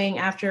teams going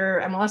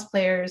after MLS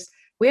players.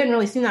 We hadn't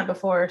really seen that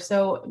before.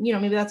 So,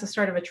 maybe that's the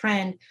start of a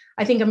trend.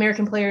 I think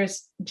American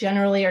players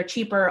generally are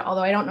cheaper,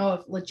 although I don't know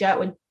if Leggett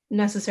would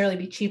necessarily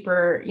be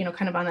cheaper,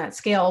 kind of on that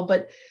scale.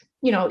 But,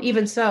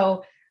 even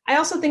so, I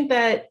also think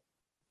that,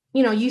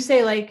 you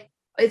say like,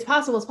 it's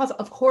possible.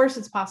 Of course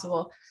it's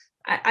possible.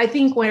 I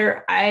think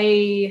where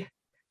I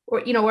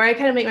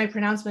kind of make my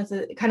pronouncements,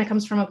 it kind of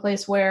comes from a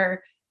place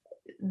where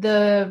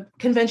the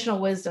conventional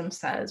wisdom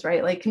says,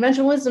 right? Like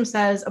conventional wisdom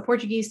says a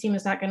Portuguese team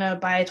is not going to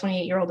buy a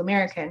 28-year-old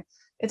American.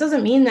 It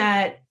doesn't mean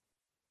that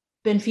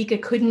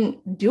Benfica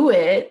couldn't do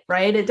it,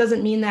 right? It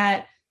doesn't mean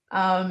that,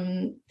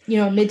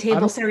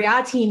 mid-table Serie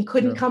A team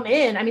couldn't come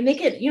in. I mean, they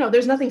could,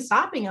 there's nothing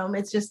stopping them.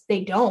 It's just,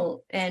 they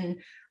don't. And,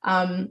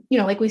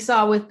 like we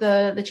saw with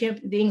the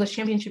English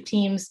championship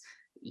teams,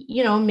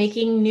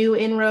 making new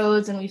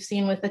inroads, and we've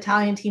seen with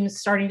Italian teams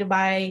starting to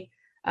buy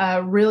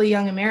really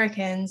young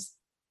Americans.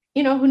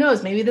 Who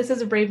knows? Maybe this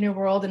is a brave new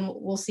world, and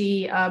we'll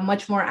see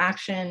much more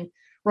action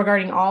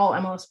regarding all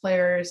MLS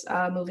players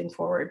moving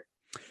forward.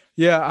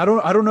 Yeah, I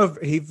don't know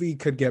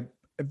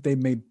if they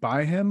may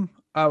buy him.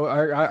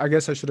 I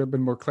guess I should have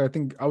been more clear. I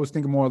think I was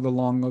thinking more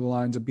along the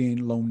lines of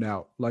being loaned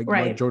out, like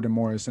Jordan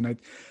Morris, and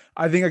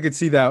I think I could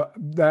see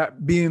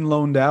that being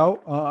loaned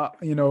out,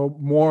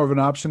 more of an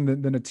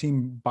option than a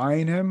team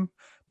buying him,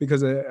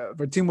 because if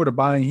a team were to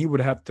buy him, he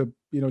would have to,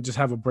 just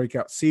have a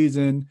breakout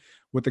season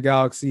with the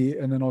Galaxy,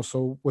 and then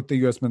also with the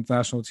U.S. men's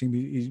national team,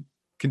 he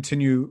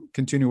continue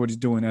what he's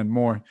doing and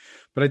more.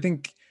 But I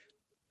think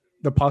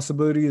the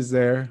possibility is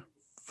there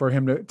for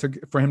him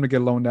to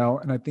get loaned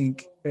out, and I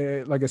think,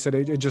 like I said,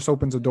 it just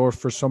opens the door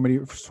for so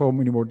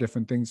many more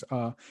different things.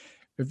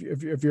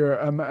 If you're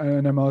an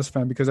MLS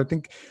fan, because I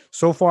think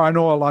so far, I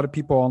know a lot of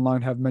people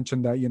online have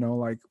mentioned that,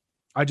 like,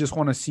 I just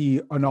want to see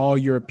an all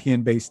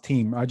European based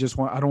team. I don't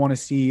want to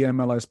see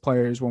MLS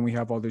players when we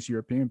have all these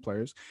European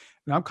players.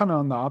 And I'm kind of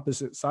on the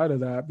opposite side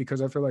of that,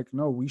 because I feel like,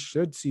 no, we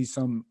should see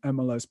some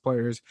MLS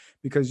players,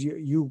 because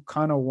you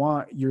kind of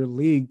want your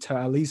league to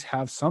at least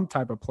have some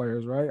type of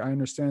players, right? I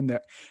understand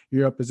that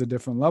Europe is a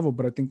different level,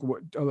 but I think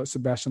what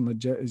Sebastian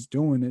Lletget is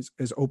doing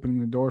is opening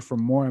the door for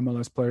more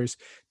MLS players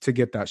to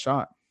get that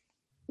shot.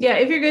 Yeah,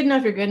 if you're good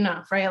enough, you're good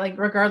enough, right? Like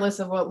regardless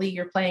of what league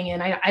you're playing in,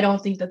 I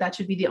don't think that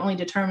should be the only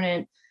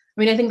determinant. I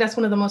mean, I think that's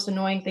one of the most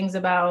annoying things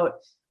about,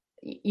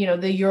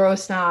 the Euro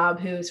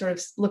snob who sort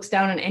of looks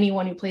down on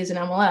anyone who plays in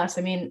MLS.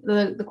 I mean,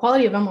 the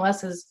quality of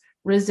MLS has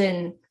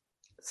risen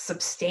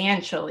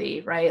substantially,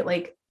 right?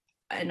 Like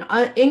an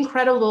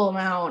incredible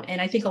amount.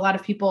 And I think a lot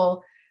of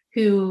people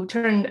who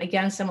turned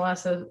against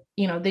MLS,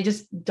 they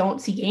just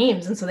don't see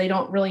games. And so they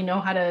don't really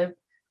know how to,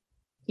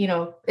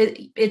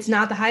 it's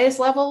not the highest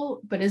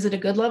level, but is it a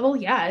good level?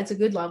 Yeah, it's a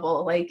good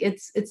level. Like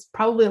it's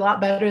probably a lot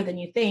better than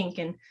you think.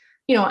 And,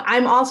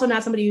 I'm also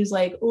not somebody who's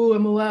like, oh,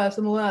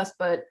 MLS,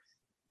 but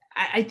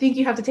I think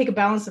you have to take a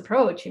balanced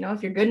approach.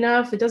 If you're good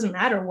enough, it doesn't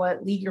matter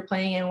what league you're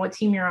playing in, what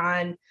team you're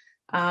on.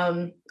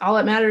 All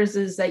that matters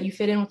is that you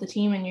fit in with the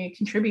team and you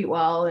contribute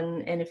well.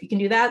 And if you can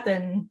do that,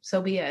 then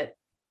so be it.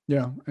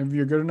 Yeah, if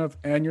you're good enough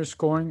and you're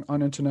scoring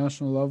on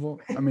international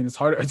level, I mean, it's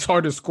hard. It's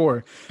hard to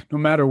score, no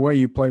matter where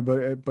you play.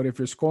 But if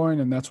you're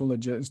scoring, and that's what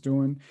Legit is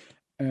doing,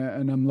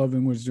 and I'm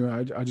loving what he's doing,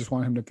 I just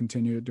want him to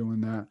continue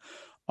doing that.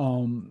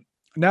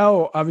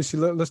 Now, obviously,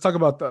 let's talk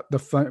about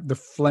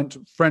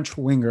the French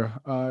winger.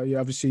 Yeah,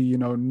 obviously,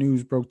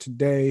 news broke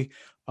today.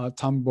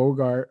 Tom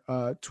Bogart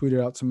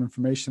tweeted out some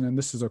information, and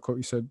this is a quote.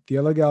 He said, "The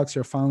LA Galaxy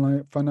are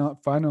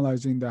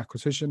finalizing the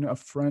acquisition of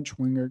French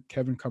winger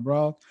Kevin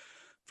Cabral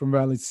from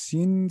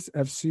Valenciennes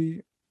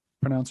FC."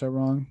 Pronounce that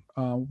wrong.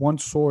 One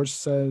source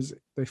says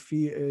the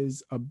fee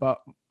is about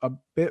a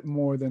bit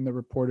more than the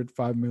reported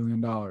 $5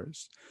 million.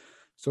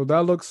 So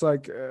that looks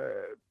like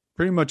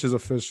pretty much is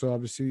official.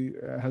 Obviously,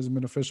 it hasn't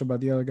been official by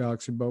the LA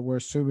Galaxy, but we're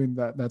assuming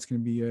that that's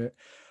going to be it.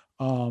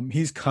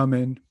 He's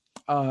coming.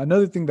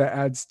 Another thing that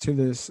adds to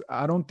this,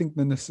 I don't think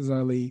that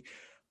necessarily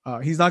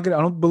he's not going to,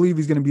 I don't believe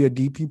he's going to be a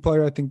DP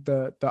player. I think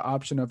the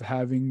option of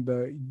having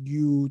the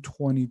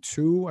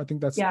U22, I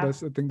think that's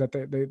the thing that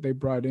they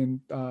brought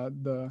in,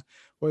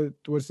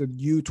 what's the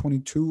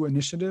U22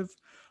 initiative.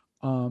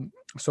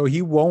 So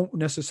he won't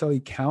necessarily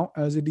count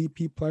as a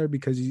DP player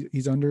because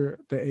he's under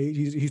the age.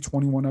 He's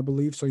 21, I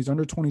believe. So he's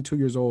under 22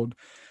 years old.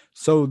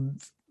 So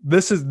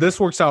this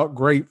works out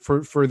great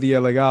for the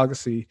LA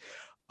Galaxy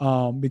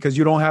because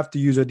you don't have to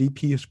use a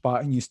DP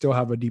spot and you still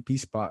have a DP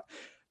spot.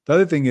 The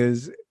other thing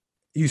is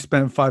you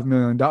spent $5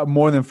 million,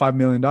 more than $5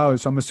 million.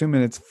 So I'm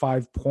assuming it's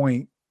 5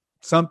 point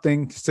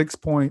something,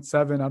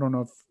 6.7. I don't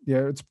know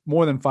it's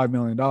more than $5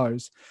 million.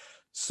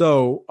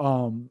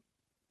 So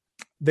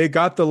they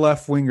got the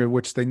left winger,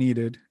 which they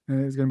needed.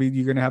 And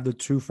you're going to have the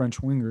two French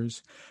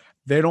wingers.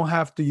 They don't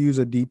have to use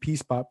a DP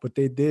spot, but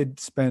they did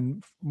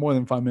spend more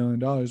than $5 million.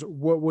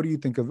 What do you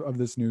think of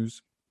this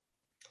news?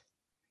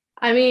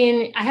 I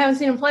mean, I haven't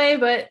seen him play,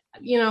 but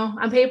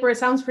on paper it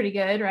sounds pretty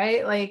good,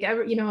 right? Like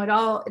it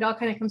all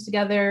kind of comes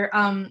together.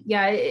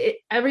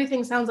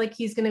 Everything sounds like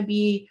he's going to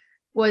be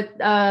what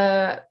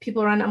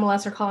people around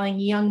MLS are calling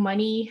young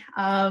money.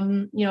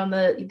 In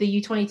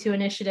the U22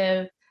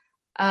 initiative.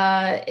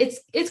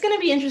 It's going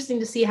to be interesting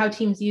to see how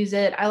teams use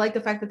it. I like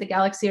the fact that the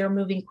Galaxy are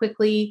moving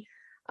quickly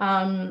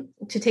to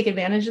take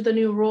advantage of the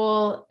new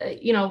rule.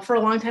 For a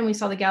long time, we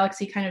saw the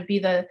Galaxy kind of be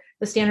the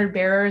standard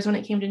bearers when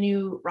it came to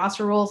new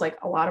roster rules. Like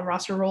a lot of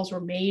roster rules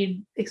were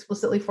made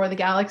explicitly for the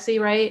Galaxy,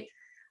 right?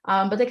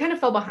 But they kind of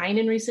fell behind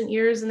in recent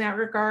years in that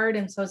regard.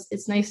 And so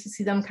it's nice to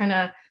see them kind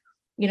of,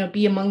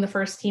 be among the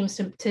first teams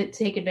to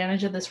take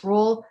advantage of this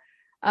rule.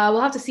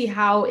 We'll have to see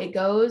how it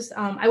goes.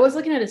 I was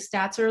looking at his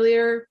stats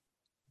earlier.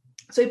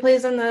 So he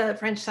plays in the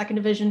French second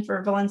division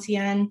for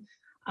Valenciennes.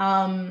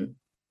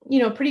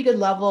 Pretty good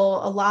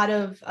level. A lot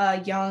of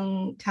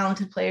young,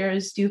 talented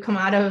players do come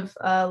out of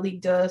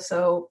Ligue 2.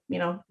 So,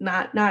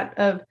 not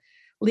a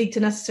league to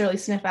necessarily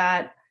sniff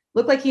at.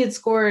 Looked like he had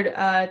scored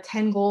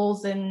 10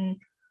 goals in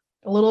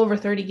a little over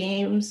 30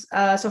 games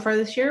so far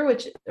this year,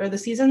 or the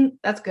season.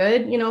 That's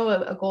good.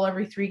 A goal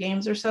every 3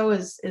 games or so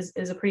is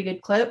a pretty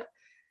good clip.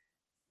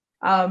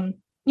 So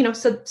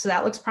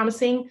that looks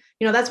promising.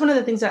 That's one of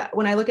the things that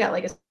when I look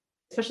at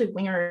especially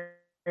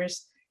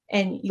wingers,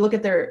 and you look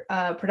at their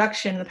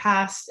production in the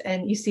past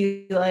and you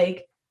see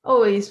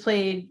he's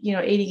played,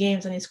 80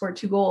 games and he scored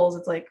 2 goals.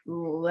 It's like,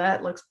 ooh,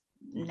 that looks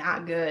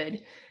not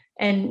good.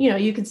 And,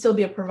 you could still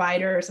be a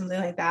provider or something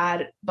like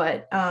that.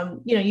 But,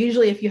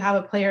 usually if you have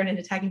a player in an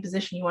attacking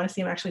position, you want to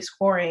see him actually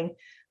scoring.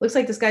 Looks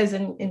like this guy's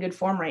in good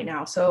form right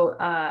now. So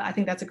I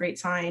think that's a great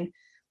sign.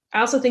 I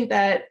also think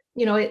that,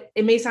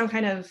 it may sound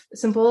kind of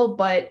simple,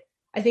 but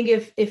I think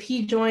if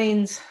he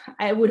joins,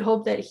 I would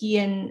hope that he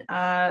and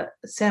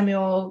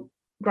Samuel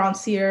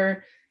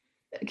Grandsir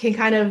can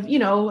kind of,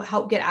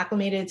 help get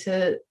acclimated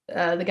to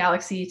the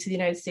Galaxy, to the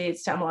United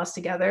States, to MLS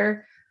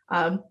together.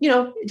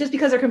 Just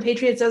because they're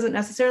compatriots doesn't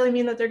necessarily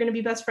mean that they're going to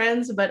be best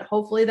friends, but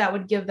hopefully that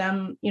would give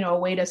them, a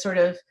way to sort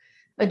of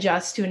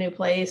adjust to a new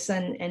place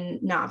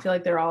and not feel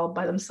like they're all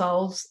by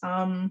themselves,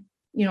 on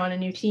a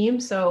new team.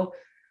 So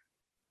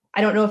I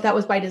don't know if that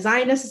was by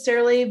design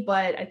necessarily,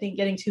 but I think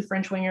getting 2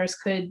 French wingers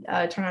could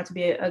turn out to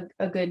be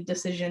a good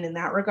decision in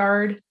that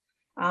regard.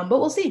 But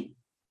we'll see.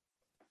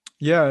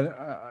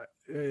 Yeah,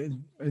 it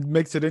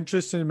makes it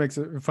interesting. It makes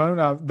it fun.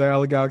 The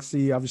LA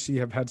Galaxy obviously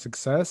have had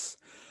success,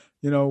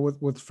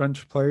 with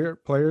French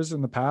players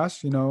in the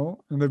past, and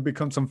they've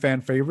become some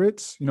fan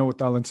favorites,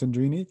 with Alan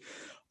Sandrini.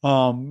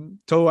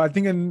 So I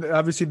think, and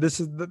obviously this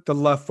is the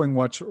left wing,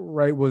 which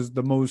was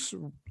the most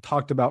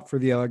talked about for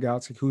the LA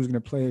Galaxy. Who's going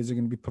to play? Is it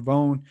going to be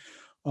Pavone?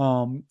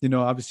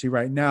 Obviously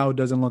right now it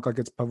doesn't look like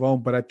it's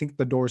Pavone, but I think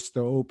the door's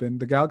still open.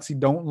 The Galaxy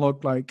don't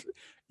look like,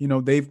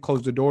 they've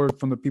closed the door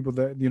from the people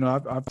that,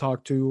 I've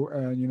talked to,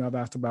 and, I've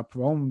asked about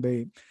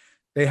Pavone.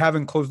 They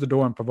haven't closed the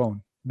door on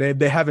Pavone.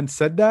 They haven't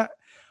said that,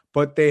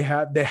 but they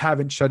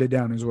haven't shut it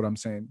down, is what I'm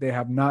saying. They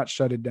have not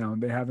shut it down.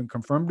 They haven't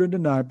confirmed or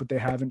denied, but they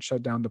haven't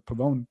shut down the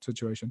Pavone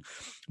situation.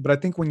 But I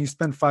think when you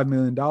spend $5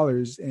 million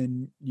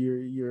and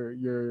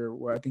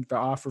I think the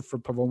offer for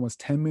Pavone was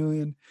 10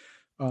 million.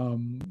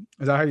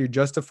 Is that how you're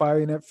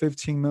justifying it?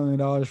 $15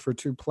 million for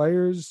two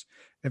players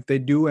if they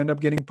do end up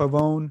getting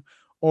Pavone,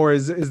 or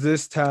is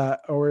this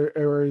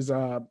or is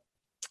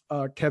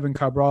Kevin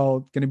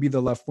Cabral going to be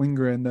the left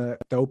winger in the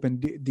open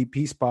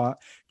DP spot?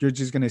 You're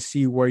just going to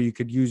see where you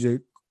could use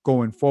it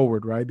going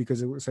forward, right?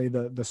 Because it would say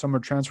the summer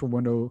transfer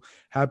window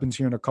happens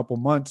here in a couple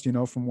months,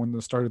 from when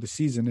the start of the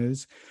season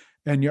is.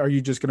 And are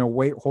you just going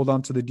to hold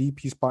on to the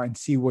DP spot and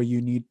see where you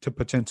need to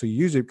potentially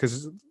use it?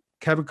 Because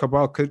Kevin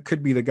Cabral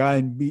could be the guy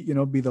and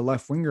be the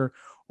left winger,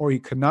 or he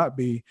could not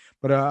be.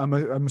 But I'm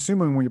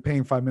assuming when you're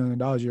paying $5 million,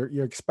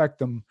 you expect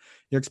them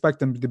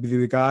to be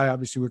the guy.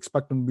 Obviously, we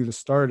expect them to be the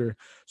starter.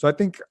 So I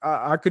think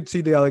I could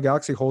see the LA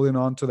Galaxy holding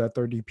on to that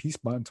third DP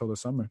spot until the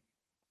summer.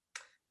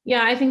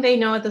 Yeah, I think they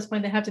know at this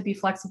point they have to be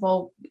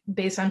flexible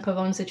based on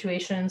Pavone's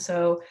situation.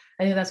 So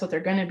I think that's what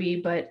they're going to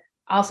be. But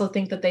I also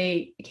think that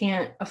they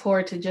can't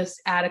afford to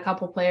just add a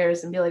couple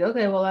players and be like,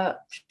 okay, well,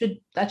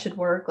 that should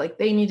work. Like,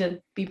 they need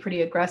to be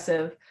pretty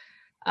aggressive.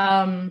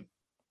 I'm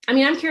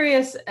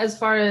curious as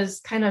far as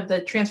kind of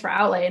the transfer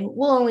outlay, and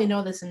we'll only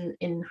know this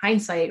in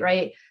hindsight,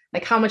 right?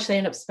 Like how much they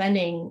end up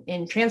spending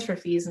in transfer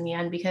fees in the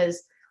end,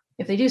 because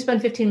if they do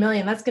spend 15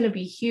 million, that's going to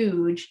be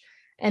huge.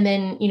 And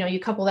then, you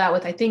couple that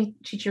with, I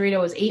think Chicharito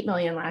was 8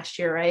 million last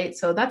year, right?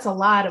 So that's a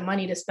lot of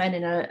money to spend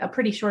in a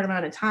pretty short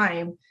amount of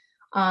time.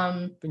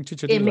 I think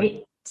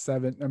Chicharito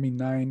was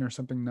 9 or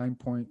something,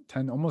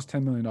 9.10, almost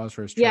 $10 million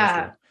for his transfer.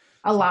 Yeah,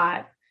 a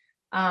lot.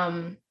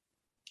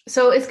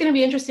 So it's going to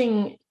be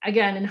interesting,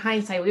 again, in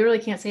hindsight. We really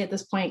can't say at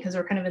this point because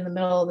we're kind of in the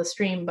middle of the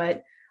stream.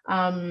 But,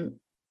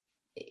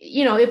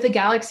 if the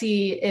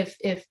Galaxy,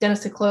 if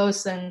Dennis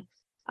Ticlos and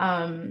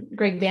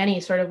Greg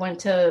Vanney sort of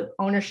went to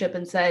ownership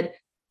and said,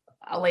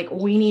 like,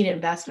 we need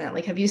investment.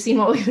 Like, have you seen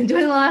what we've been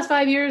doing the last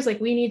 5 years?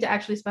 Like, we need to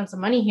actually spend some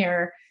money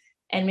here.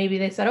 And maybe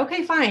they said,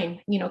 okay,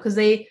 fine, because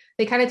they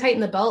kind of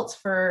tightened the belts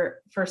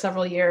for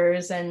several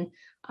years. And,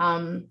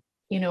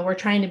 we're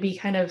trying to be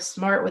kind of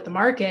smart with the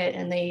market,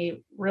 and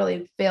they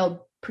really failed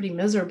pretty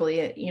miserably,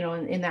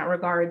 in that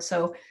regard.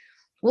 So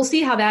we'll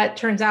see how that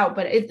turns out.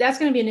 But that's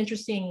going to be an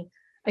interesting,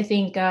 I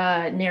think,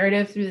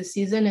 narrative through the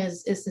season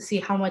is to see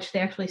how much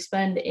they actually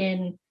spend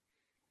in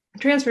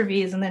transfer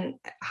fees, and then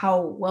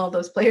how well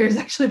those players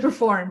actually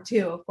perform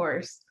too, of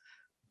course.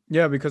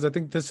 Yeah, because I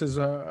think this is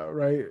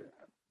right.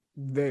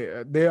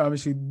 They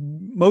obviously,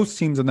 most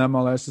teams in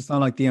MLS, it's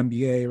not like the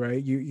NBA,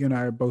 right? You and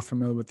I are both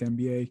familiar with the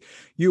NBA.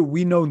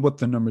 We know what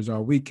the numbers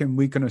are. We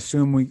can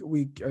assume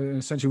we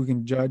essentially we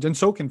can judge, and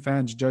so can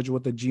fans judge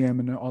what the GM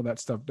and all that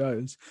stuff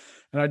does.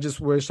 And I just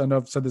wish, I know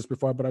I've said this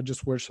before, but I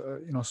just wish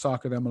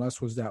soccer, the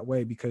MLS was that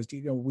way, because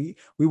we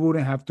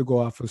wouldn't have to go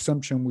off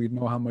assumption. We'd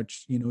know how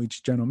much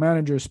each general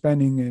manager is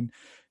spending, and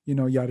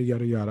yada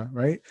yada yada,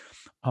 right?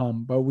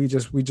 But we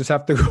just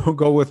have to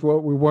go with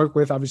what we work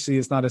with. Obviously,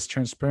 it's not as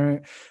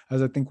transparent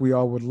as I think we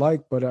all would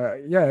like, but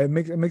yeah, it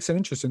makes it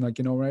interesting. Like,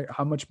 right,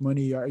 how much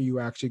money are you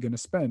actually going to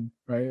spend,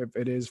 right? If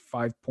it is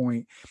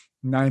 $5.9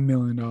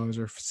 million or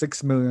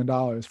 $6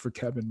 million for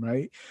Kevin,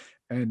 right?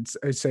 And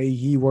say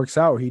he works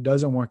out, he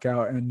doesn't work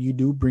out, and you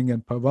do bring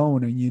in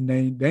Pavone,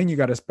 and then you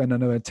got to spend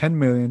another 10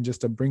 million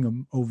just to bring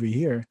him over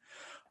here.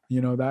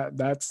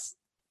 That's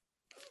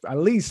at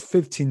least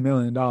 $15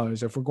 million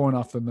if we're going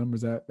off the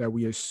numbers that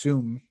we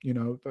assume,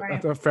 right.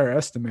 That's a fair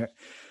estimate.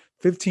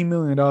 $15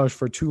 million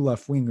for two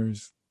left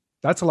wingers.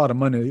 That's a lot of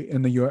money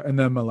in the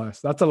MLS.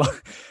 That's a lot.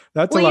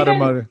 That's a lot of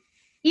money.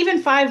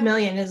 Even 5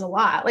 million is a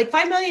lot. Like,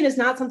 5 million is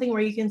not something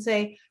where you can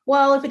say,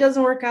 well, if it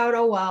doesn't work out,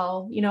 oh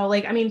well.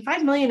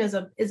 5 million is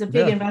a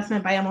big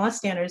investment by MLS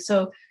standards.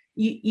 So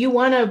you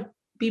want to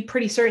be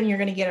pretty certain you're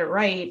going to get it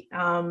right.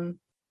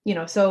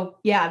 So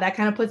yeah, that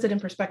kind of puts it in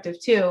perspective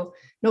too.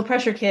 No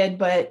pressure, kid,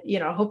 but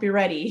hope you're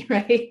ready,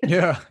 right?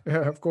 Yeah,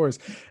 of course.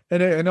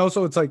 And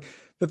also, it's like,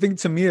 the thing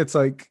to me, it's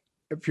like,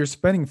 if you're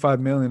spending 5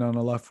 million on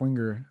a left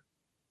winger,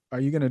 are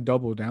you going to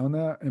double down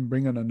that and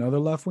bring in another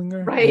left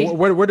winger? Right.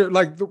 Where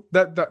like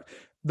that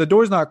the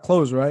door's not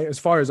closed, right? As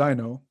far as I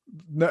know,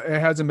 it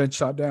hasn't been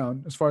shut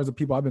down as far as the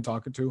people I've been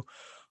talking to.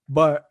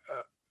 But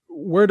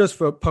where does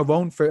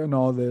Pavone fit in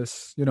all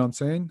this? You know what I'm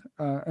saying?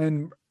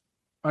 And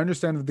I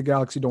understand that the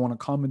Galaxy don't want to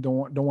comment,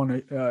 don't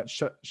want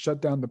to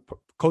shut down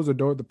close the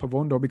door, the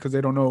Pavone door, because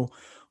they don't know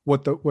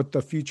what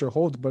the future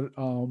holds. But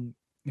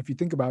if you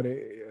think about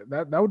it,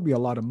 that would be a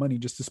lot of money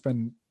just to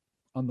spend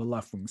on the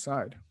left wing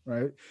side,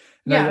 right?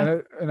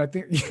 And I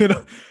think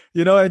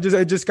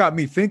it just got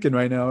me thinking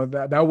right now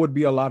that would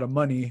be a lot of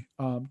money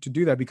to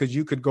do that, because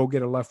you could go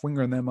get a left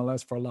winger in the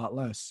MLS for a lot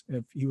less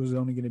if he was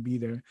only going to be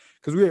there.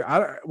 Because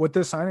with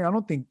this signing, I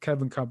don't think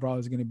Kevin Cabral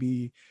is going to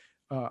be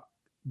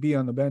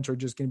on the bench or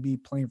just going to be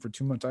playing for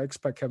 2 months. I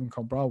expect Kevin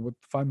Cabral with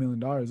 $5 million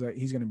that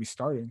he's going to be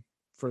starting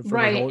for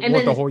right.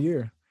 the whole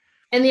year.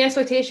 And the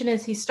expectation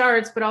is he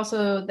starts, but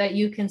also that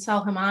you can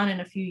sell him on in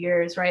a few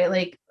years, right?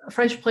 Like,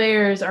 French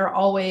players are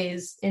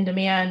always in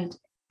demand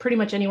pretty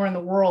much anywhere in the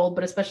world,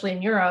 but especially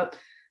in Europe.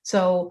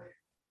 So,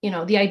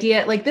 the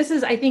idea, like, this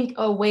is, I think,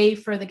 a way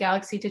for the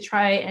Galaxy to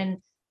try and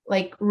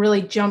like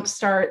really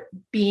jumpstart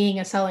being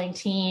a selling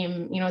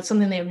team. It's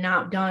something they have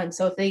not done.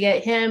 So if they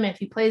get him, if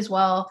he plays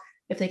well,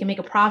 if they can make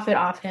a profit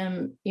off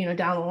him,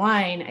 down the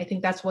line, I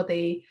think that's what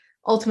they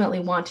ultimately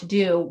want to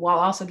do, while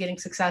also getting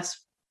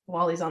success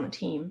while he's on the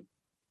team.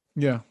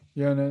 Yeah.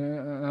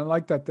 And I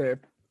like that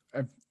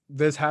if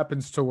this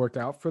happens to work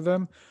out for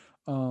them,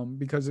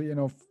 because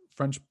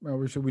French.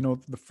 We know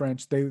the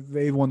French.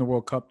 They won the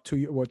World Cup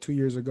 3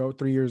 years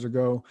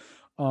ago.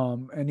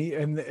 And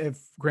if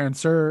Grand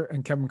Sir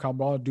and Kevin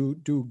Cabral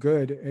do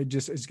good,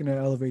 it's going to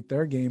elevate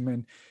their game.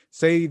 And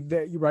say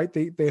that you're right,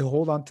 they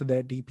hold on to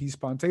that DP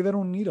spot. And say they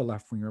don't need a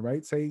left winger,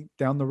 right? Say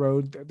down the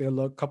road they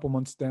look a couple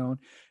months down,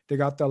 they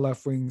got that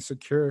left wing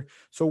secure.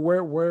 So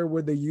where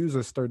would they use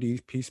this third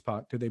DP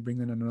spot? Do they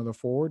bring in another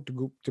forward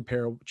to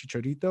pair with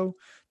Chicharito?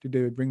 Do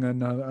they bring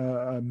in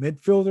a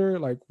midfielder?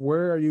 Like,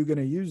 where are you going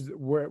to use?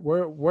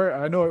 Where?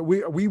 I know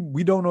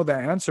we don't know the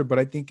answer, but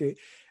I think it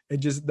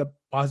just, the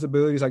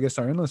possibilities, I guess,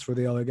 are endless for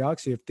the LA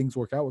Galaxy if things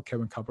work out with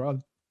Kevin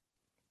Cabral.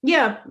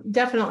 Yeah,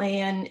 definitely.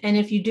 And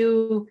if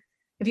you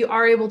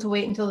are able to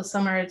wait until the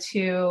summer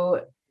to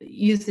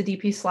use the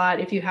DP slot,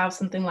 if you have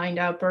something lined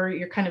up, or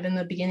you're kind of in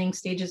the beginning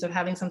stages of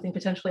having something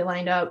potentially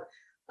lined up,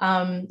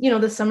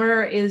 the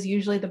summer is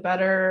usually the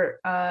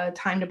better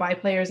time to buy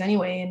players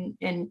anyway.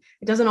 And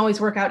it doesn't always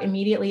work out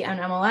immediately on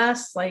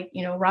MLS. Like,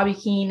 Robbie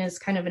Keane is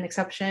kind of an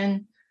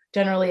exception.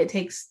 Generally, it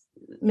takes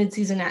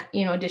mid-season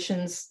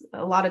additions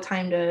a lot of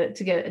time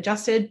to get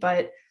adjusted,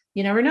 but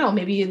you never know,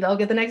 maybe they'll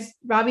get the next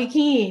Robbie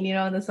Keane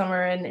in the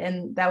summer,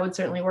 and that would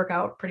certainly work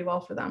out pretty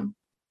well for them.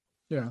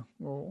 Yeah,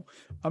 well,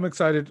 I'm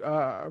excited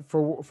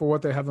for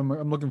what they have.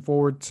 I'm looking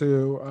forward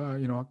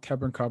to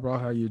Kevin Cabral,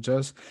 how you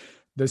just,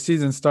 the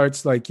season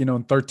starts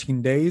in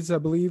 13 days, I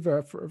believe,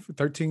 for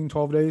 13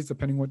 12 days,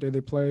 depending what day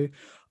they play.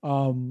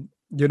 And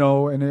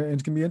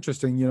it's gonna be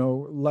interesting.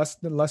 Less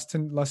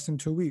than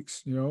 2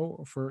 weeks.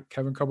 For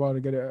Kevin Cabral to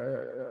get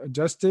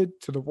adjusted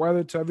to the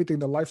weather, to everything,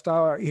 the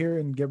lifestyle out here,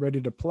 and get ready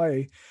to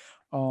play.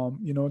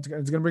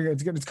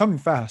 It's coming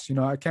fast.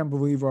 I can't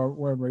believe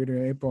we're already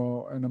in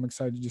April, and I'm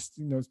excited just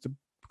to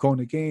go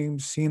into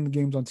games, seeing the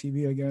games on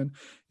TV again.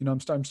 I'm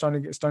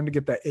starting to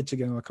get that itch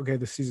again. Like, okay,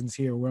 the season's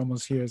here. We're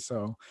almost here.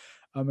 So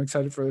I'm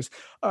excited for this.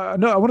 I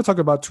want to talk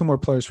about two more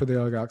players for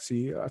the LA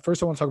Galaxy.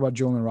 First, I want to talk about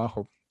Julian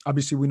Araujo.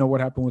 Obviously, we know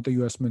what happened with the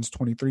U.S. men's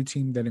 23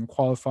 team. They didn't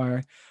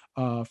qualify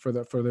for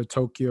the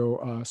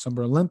Tokyo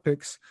Summer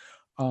Olympics.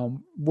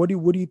 What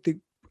do you think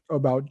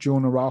about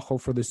Julian Araujo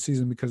for this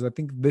season? Because I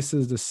think this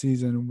is the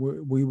season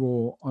we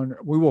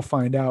will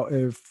find out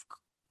if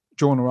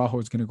Julian Araujo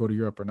is going to go to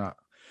Europe or not.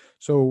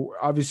 So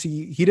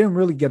obviously, he didn't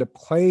really get to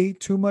play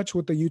too much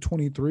with the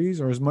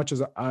U23s, or as much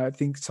as I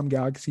think some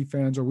Galaxy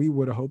fans or we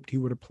would have hoped he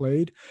would have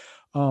played.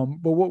 But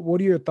what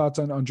are your thoughts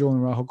on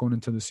Julian Araujo going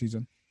into the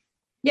season?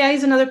 Yeah,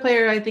 he's another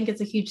player. I think it's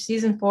a huge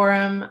season for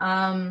him.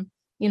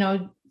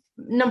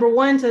 Number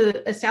one,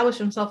 to establish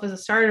himself as a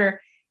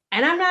starter.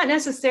 And I'm not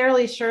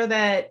necessarily sure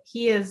that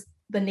he is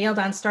the nailed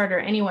on starter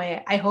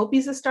anyway. I hope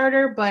he's a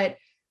starter, but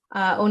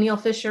O'Neal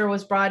Fisher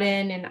was brought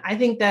in. And I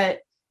think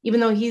that even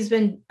though he's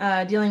been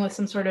dealing with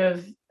some sort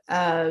of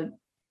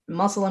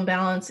muscle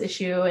imbalance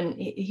issue, and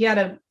he had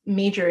a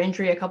major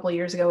injury a couple of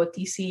years ago with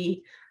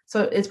DC,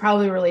 so it's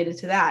probably related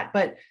to that.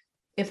 But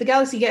if the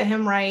Galaxy get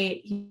him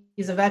right,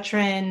 he's a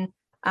veteran.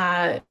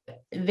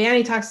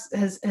 Vanny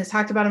has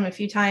talked about him a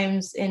few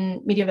times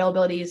in media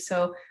availabilities.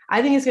 So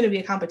I think it's going to be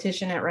a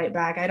competition at right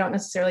back. I don't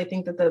necessarily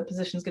think that the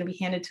position is going to be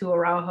handed to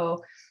Araujo.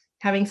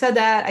 Having said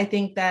that, I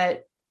think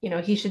that,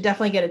 he should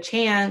definitely get a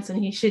chance,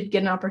 and he should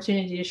get an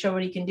opportunity to show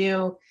what he can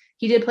do.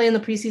 He did play in the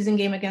preseason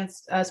game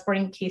against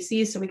Sporting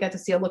KC, so we got to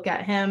see a look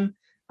at him.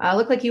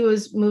 Looked like he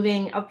was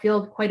moving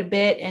upfield quite a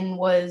bit and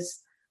was,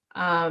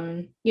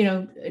 trying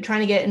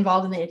to get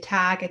involved in the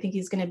attack. I think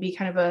he's going to be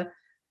kind of a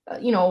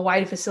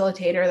wide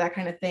facilitator, that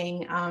kind of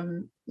thing,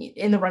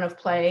 in the run of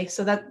play.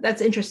 So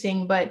that's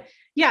interesting. But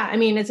yeah, I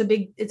mean, it's a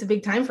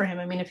big time for him.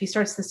 I mean, if he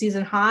starts the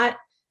season hot,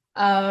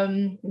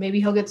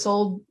 maybe he'll get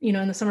sold,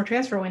 in the summer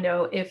transfer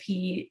window. If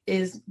he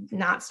is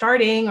not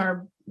starting,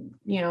 or,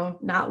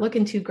 not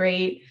looking too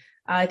great,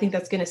 I think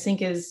that's going to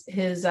sink his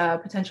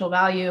potential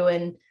value.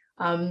 And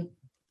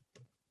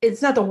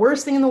it's not the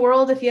worst thing in the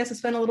world if he has to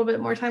spend a little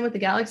bit more time with the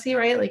Galaxy,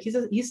 right? Like,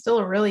 he's still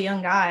a really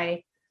young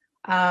guy.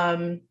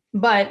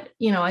 But,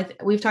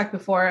 we've talked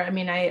before. I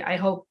mean, I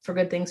hope for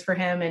good things for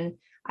him, and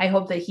I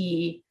hope that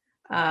he,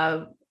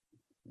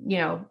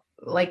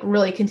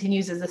 really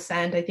continues his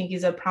ascent. I think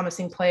he's a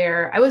promising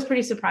player. I was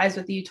pretty surprised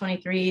with the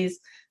U23s.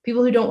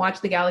 People who don't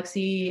watch the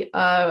Galaxy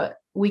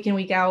week in,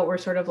 week out were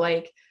sort of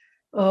like,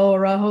 oh,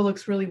 Araujo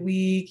looks really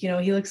weak.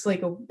 He looks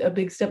like a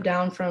big step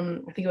down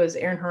from, I think it was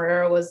Aaron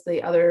Herrera was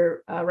the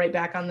other right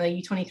back on the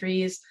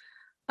U23s.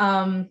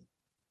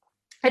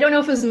 I don't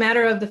know if it was a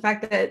matter of the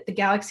fact that the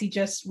Galaxy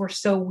just were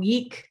so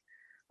weak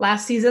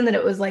last season that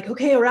it was like,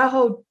 okay,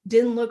 Araujo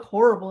didn't look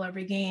horrible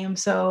every game.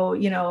 So,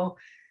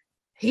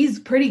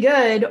 he's pretty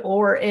good,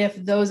 or if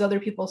those other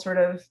people sort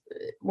of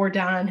were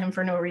down on him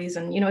for no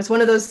reason. It's one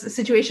of those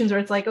situations where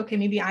it's like, okay,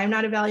 maybe I'm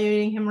not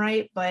evaluating him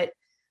right, but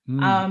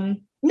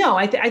no,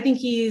 I think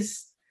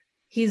he's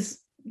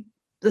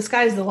the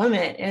sky's the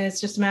limit, and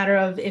it's just a matter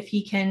of if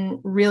he can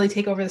really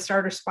take over the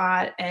starter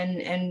spot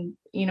and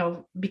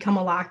become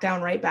a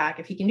lockdown right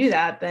back. If he can do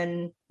that,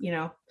 then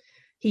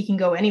he can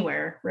go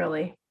anywhere,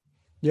 really.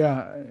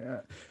 Yeah.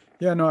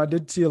 Yeah, no, I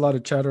did see a lot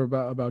of chatter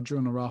about Joe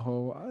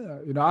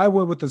Araujo. I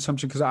went with the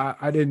assumption because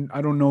I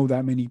don't know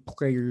that many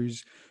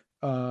players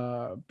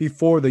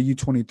before the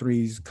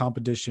U23s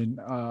competition.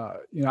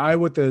 I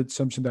went with the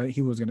assumption that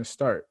he was going to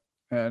start,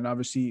 and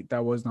obviously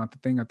that was not the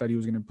thing. I thought he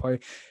was going to play,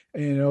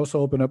 and it also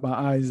opened up my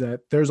eyes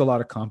that there's a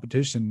lot of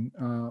competition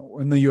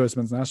in the U.S.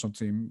 men's national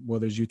team,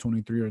 whether it's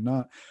U23 or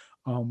not.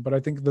 But I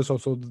think this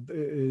also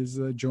is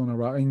Joe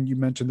Araujo, and you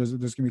mentioned there's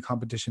going to be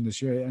competition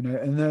this year,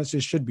 and as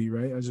it should be,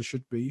 right? As it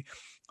should be.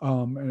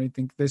 And I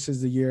think this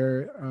is the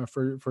year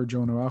for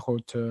Joe Araujo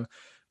to,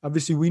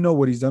 obviously we know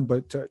what he's done,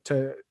 but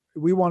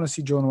we want to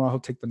see Joe Araujo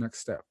take the next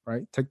step,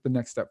 right? Take the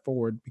next step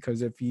forward,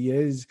 because if he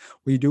is,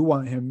 we do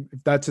want him, if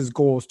that's his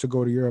goal, is to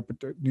go to Europe and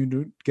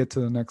to get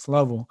to the next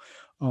level.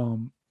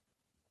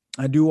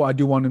 I do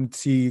want him to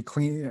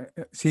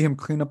see him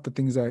clean up the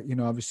things that,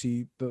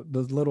 obviously the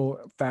little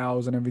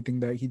fouls and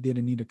everything that he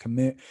didn't need to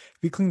commit. If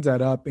he cleans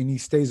that up and he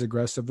stays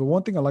aggressive, the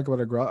one thing I like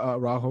about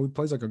Araujo, he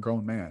plays like a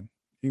grown man.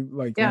 He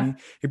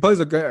plays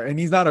and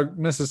he's not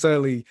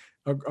necessarily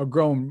a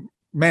grown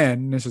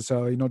man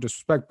necessarily, no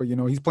disrespect, but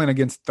he's playing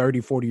against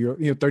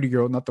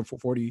 30-year-old, not the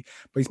 40,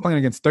 but he's playing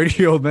against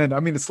 30-year-old men. I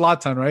mean, it's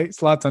Zlatan, right?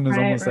 Zlatan is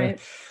almost right.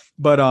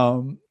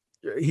 But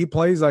he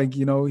plays like,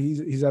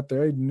 he's at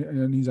the age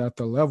and he's at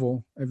the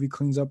level. If he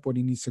cleans up what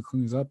he needs to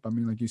clean up, I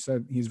mean, like you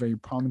said, he's very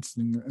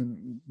promising,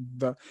 and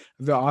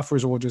the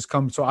offers will just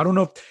come. So I don't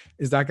know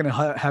is that going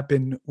to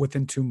happen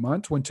within 2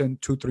 months, within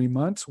 2-3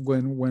 months,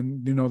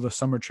 when the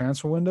summer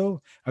transfer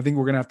window. I think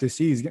we're going to have to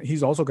see.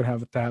 He's also going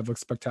to have a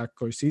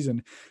spectacular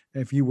season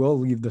if he will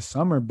leave the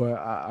summer. But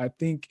I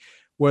think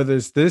whether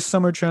it's this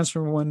summer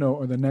transfer window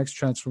or the next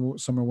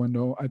summer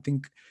window, I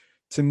think,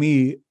 to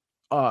me,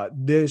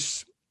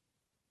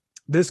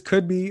 this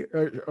could be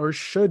or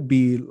should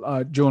be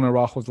Joe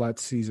Araujo's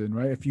last season,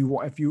 right? If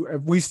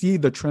we see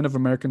the trend of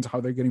Americans,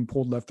 how they're getting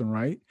pulled left and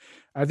right,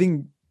 I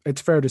think it's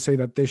fair to say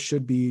that this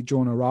should be Joe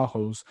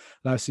Araujo's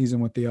last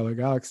season with the LA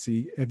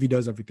Galaxy if he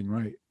does everything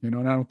right, and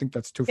I don't think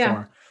that's too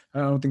far. I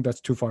don't think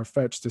that's too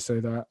far-fetched to say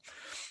that.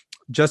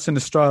 Justin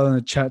Estrada in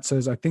the chat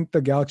says, I think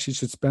the Galaxy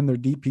should spend their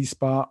DP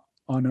spot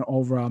on an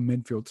overall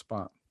midfield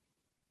spot.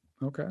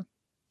 Okay.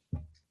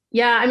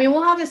 Yeah, I mean,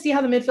 we'll have to see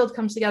how the midfield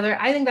comes together.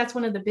 I think that's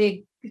one of the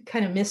big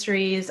kind of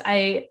mysteries.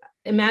 I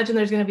imagine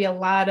there's going to be a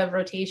lot of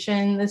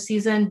rotation this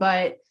season,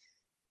 but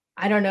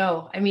I don't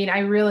know. I mean,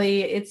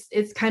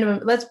 it's kind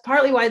of, that's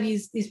partly why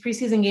these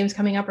preseason games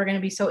coming up are going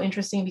to be so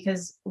interesting,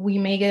 because we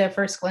may get a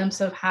first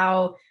glimpse of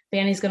how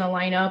Vanny's going to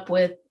line up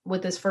with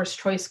his first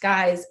choice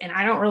guys. And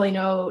I don't really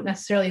know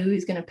necessarily who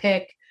he's going to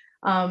pick.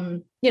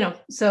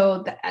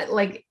 So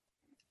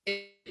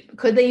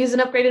could they use an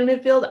upgraded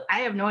midfield?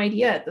 I have no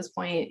idea at this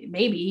point,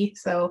 maybe.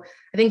 So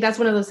I think that's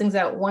one of those things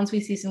that once we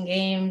see some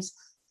games,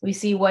 we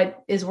see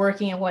what is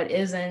working and what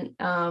isn't,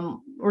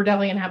 we're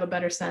definitely going to have a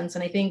better sense.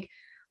 And I think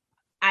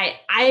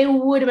I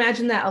would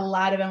imagine that a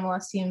lot of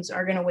MLS teams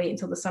are going to wait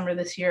until the summer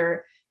this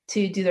year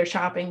to do their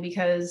shopping,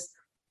 because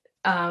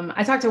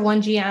I talked to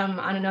one GM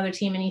on another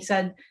team, and he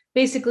said,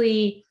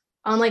 basically,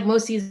 unlike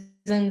most seasons,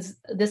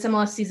 this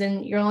MLS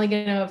season, you're only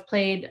going to have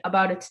played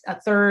about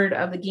a third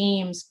of the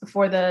games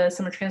before the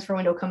summer transfer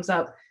window comes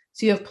up.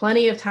 So you have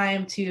plenty of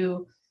time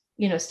to,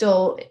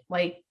 still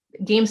like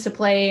games to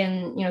play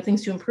and,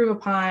 things to improve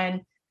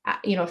upon,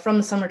 from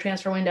the summer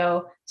transfer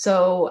window.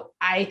 So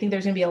I think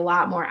there's going to be a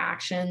lot more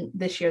action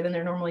this year than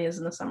there normally is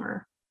in the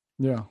summer.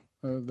 Yeah.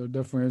 There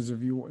definitely is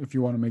if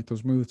you want to make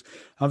those moves.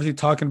 Obviously,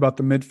 talking about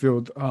the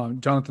midfield,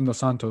 Jonathan Dos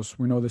Santos,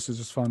 we know this is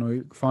his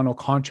final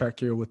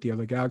contract here with the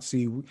LA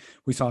Galaxy.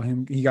 We saw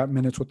him; he got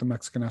minutes with the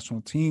Mexican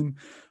national team.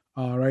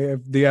 Right,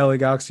 if the LA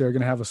Galaxy are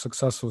going to have a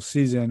successful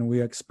season,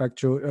 we expect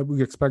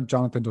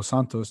Jonathan Dos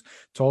Santos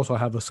to also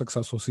have a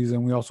successful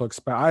season.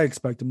 I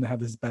expect him to have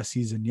his best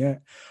season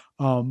yet.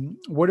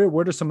 What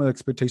are some of the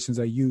expectations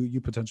that you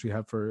potentially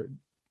have for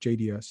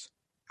JDS?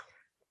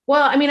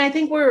 Well, I mean, I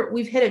think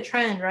we've hit a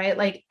trend, right?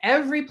 Like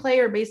every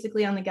player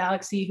basically on the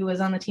Galaxy who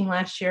was on the team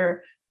last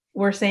year,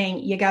 we're saying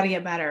you got to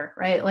get better,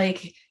 right?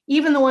 Like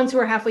even the ones who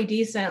are halfway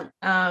decent,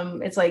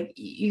 it's like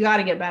you got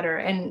to get better.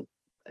 And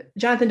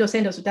Jonathan Dos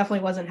Santos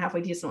definitely wasn't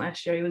halfway decent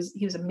last year.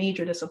 He was a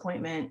major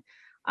disappointment.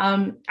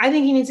 I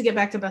think he needs to get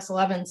back to best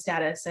 11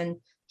 status, and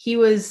he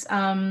was,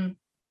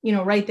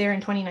 right there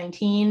in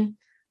 2019.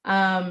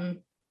 I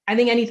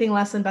think anything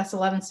less than best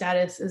 11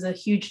 status is a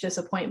huge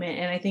disappointment.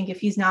 And I think if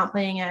he's not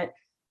playing at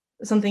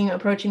something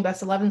approaching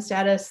best 11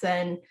 status,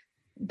 then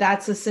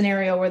that's a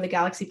scenario where the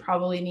Galaxy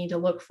probably need to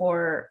look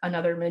for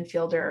another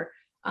midfielder,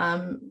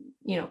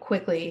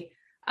 quickly.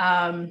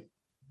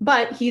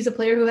 But he's a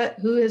player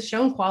who has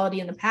shown quality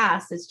in the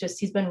past. It's just,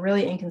 he's been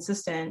really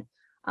inconsistent.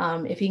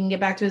 If he can get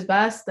back to his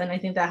best, then I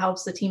think that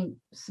helps the team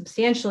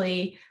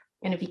substantially.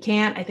 And if he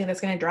can't, I think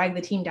that's going to drag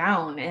the team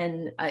down.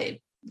 And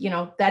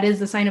that is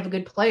the sign of a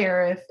good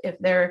player. If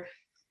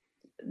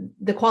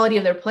the quality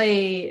of their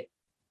play,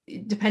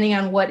 depending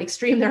on what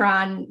extreme they're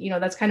on,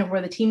 that's kind of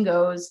where the team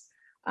goes.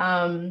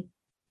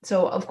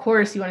 So of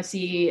course you want to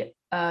see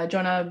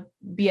Jonah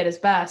be at his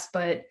best,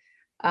 but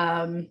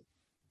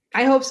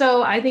I hope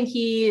so. I think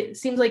he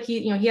seems like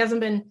he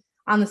hasn't been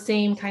on the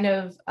same kind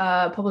of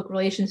public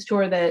relations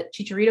tour that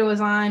Chicharito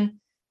was on,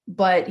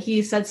 but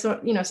he said some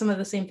of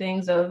the same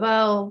things of,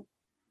 well,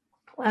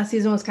 last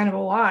season was kind of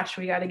a wash.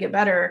 We got to get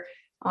better.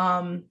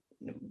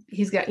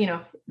 He's got,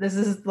 this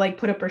is like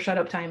put up or shut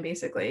up time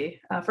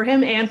basically for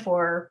him and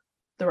for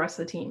the rest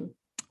of the team.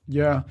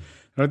 Yeah.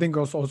 And I think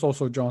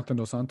also Jonathan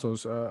Dos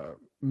Santos,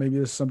 maybe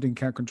this is something he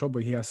can't control,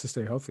 but he has to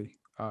stay healthy.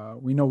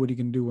 We know what he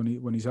can do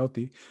when he's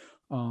healthy.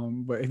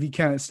 But if he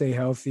can't stay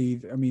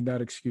healthy, I mean,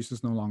 that excuse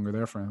is no longer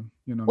there for him.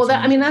 Well,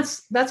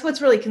 that's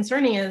what's really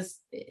concerning is,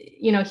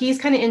 he's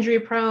kind of injury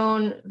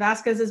prone.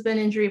 Vasquez has been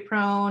injury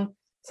prone.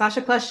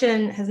 Sasha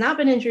Kljestan has not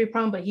been injury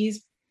prone, but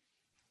he's,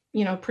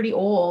 pretty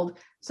old.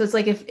 So it's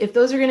like, if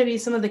those are going to be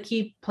some of the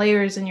key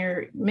players in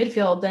your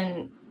midfield,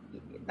 then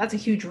that's a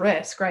huge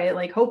risk, right?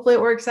 Like, hopefully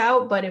it works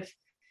out. But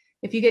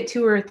if you get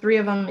 2 or 3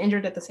 of them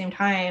injured at the same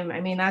time,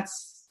 I mean,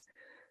 that's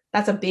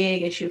a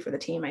big issue for the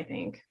team, I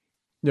think.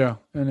 Yeah.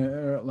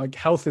 And like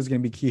health is going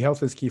to be key.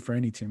 Health is key for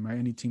any team, right?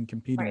 Any team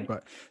competing, right.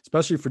 But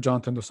especially for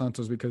Jonathan Dos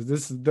Santos, because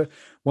this is the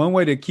one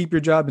way to keep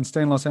your job and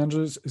stay in Los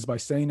Angeles is by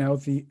staying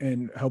healthy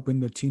and helping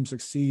the team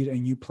succeed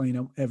and you playing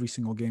up every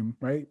single game,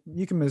 right?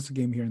 You can miss a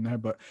game here and there,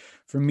 but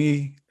for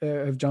me,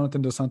 if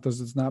Jonathan Dos Santos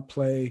does not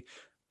play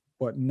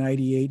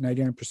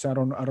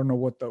 98-99%, I don't know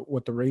what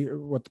the rate or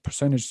what the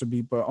percentage to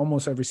be, but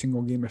almost every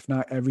single game, if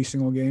not every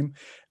single game,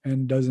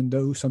 and doesn't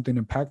do something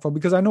impactful,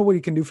 because I know what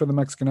he can do for the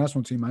Mexican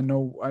national team. I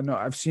know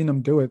I've seen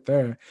him do it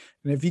there.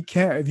 And if you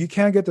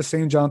can't get the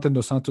same Jonathan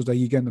Dos Santos that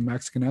you get in the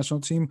Mexican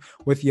national team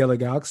with the LA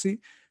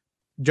Galaxy,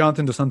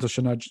 Jonathan Dos Santos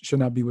should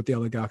not be with the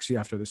LA Galaxy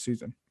after this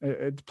season.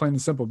 It's plain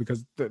and simple,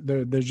 because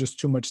there's just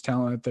too much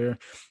talent there.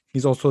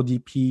 He's also a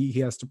DP.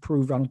 He has to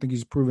prove. I don't think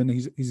he's proven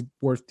he's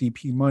worth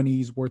DP money.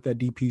 He's worth that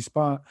DP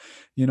spot,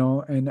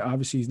 and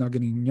obviously he's not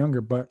getting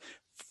younger. But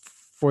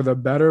for the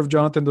better of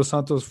Jonathan Dos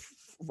Santos,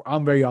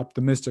 I'm very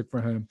optimistic for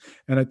him.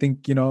 And I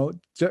think,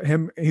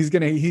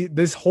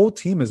 this whole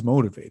team is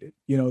motivated.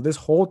 This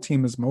whole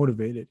team is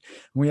motivated.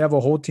 When we have a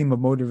whole team of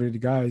motivated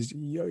guys,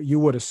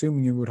 you would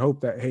hope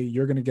that, hey,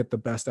 you're going to get the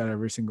best out of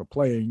every single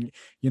player. And,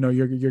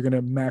 you're going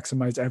to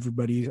maximize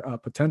everybody's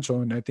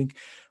potential. And I think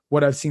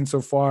what I've seen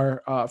so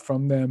far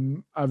from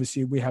them,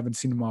 obviously we haven't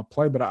seen them all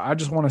play, but I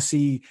just want to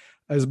see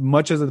as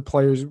much as the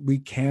players we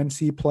can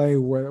see play,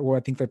 where I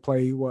think they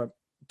play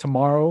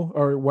tomorrow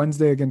or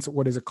Wednesday against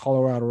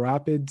Colorado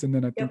Rapids, and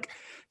then I think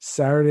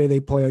Saturday they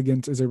play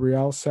against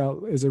Real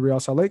Salt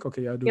Lake?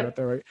 Okay, yeah, I got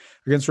that right,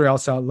 against Real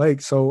Salt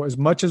Lake. So as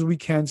much as we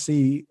can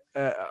see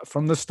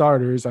from the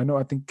starters,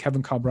 I think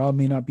Kevin Cabral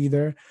may not be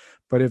there,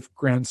 but if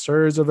Grant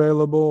Sir is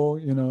available,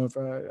 if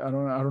I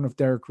don't know if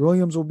Derek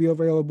Williams will be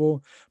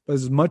available, but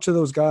as much of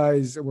those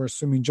guys, we're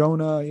assuming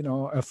Jonah,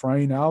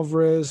 Efrain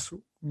Alvarez,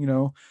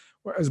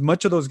 as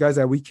much of those guys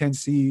that we can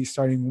see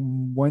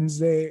starting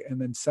Wednesday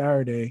and then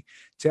Saturday,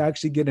 to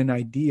actually get an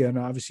idea and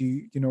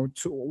obviously, to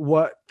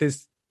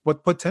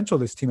what potential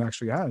this team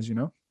actually has,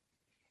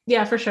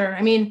 Yeah, for sure.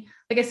 I mean,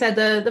 like I said,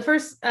 the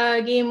first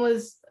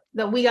game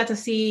that we got to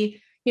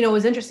see,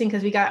 was interesting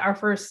because we got our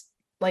first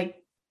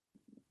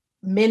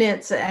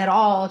minutes at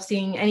all of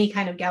seeing any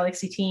kind of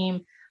Galaxy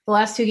team. The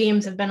last 2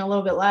 games have been a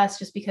little bit less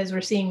just because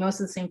we're seeing most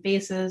of the same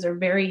faces or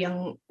very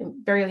young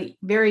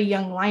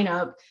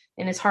lineup.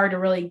 And it's hard to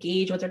really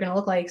gauge what they're going to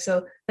look like.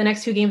 So the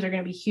next 2 games are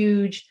going to be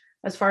huge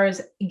as far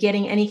as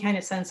getting any kind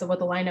of sense of what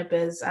the lineup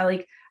is.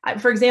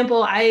 For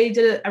example, I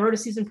wrote a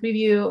season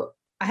preview.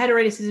 I had to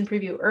write a season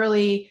preview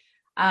early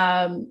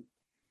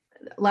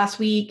last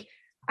week.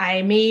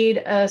 I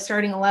made a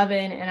starting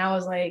 11 and I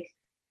was like,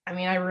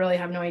 I really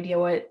have no idea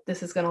what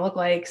this is going to look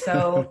like.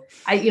 So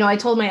I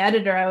told my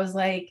editor, I was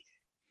like,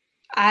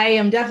 I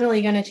am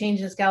definitely going to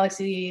change this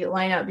Galaxy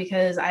lineup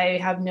because I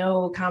have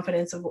no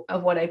confidence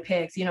of what I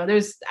picked.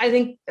 There's, I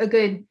think a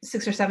good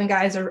 6 or 7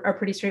 guys are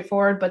pretty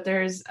straightforward, but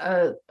there's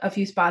a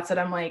few spots that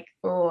I'm like,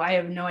 oh, I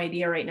have no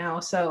idea right now.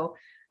 So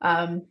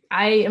I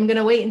am going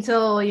to wait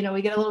until,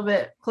 we get a little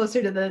bit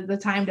closer to the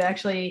time to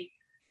actually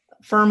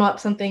firm up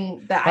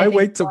something that You're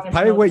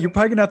probably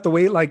going to have to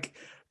wait like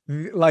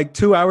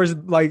 2 hours,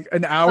 like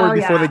an hour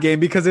before the game,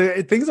 because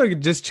things are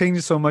just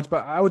changing so much.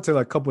 But I would say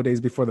like a couple of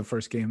days before the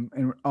first game,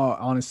 and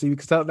honestly,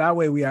 because that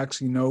way we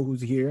actually know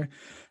who's here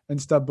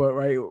and stuff. But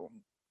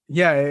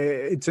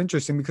it's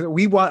interesting because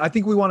I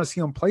think we want to see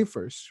them play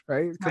first,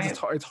 right? Because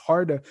it's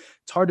hard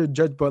to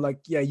judge. But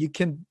you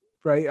can,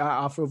 right,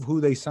 off of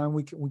who they sign,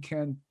 we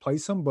can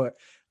place them. But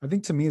I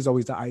think to me is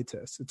always the eye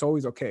test. It's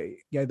always okay.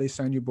 Yeah, they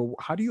sign you, but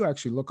how do you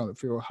actually look on the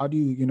field? How do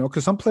you,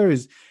 because some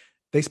players,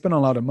 they spend a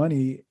lot of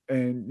money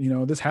and,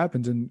 this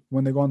happens. And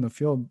when they go on the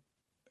field,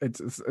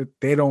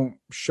 they don't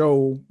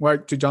show,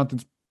 right, to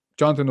Jonathan's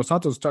Jonathan Dos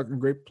Santos, talking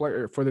great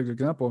player for the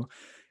example.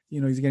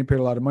 He's getting paid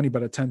a lot of money,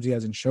 but at times he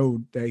hasn't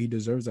showed that he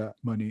deserves that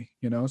money.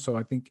 So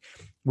I think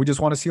we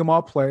just want to see them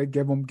all play,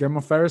 give them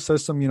a fair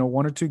system.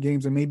 1 or 2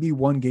 games, and maybe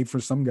 1 game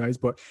for some guys.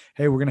 But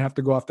hey, we're gonna have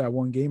to go off that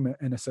 1 game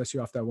and assess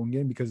you off that 1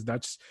 game, because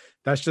that's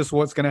just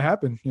what's gonna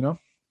happen.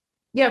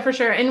 Yeah, for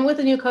sure. And with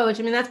a new coach,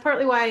 I mean, that's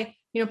partly why,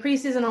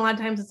 preseason, a lot of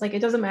times it's like, it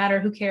doesn't matter,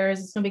 who cares?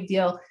 It's no big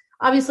deal.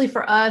 Obviously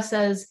for us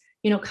as,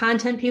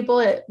 content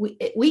people,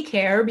 we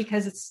care,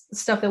 because it's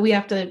stuff that we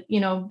have to,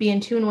 be in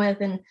tune with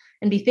and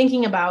be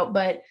thinking about.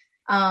 But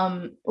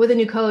with a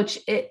new coach,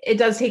 it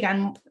does take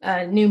on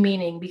new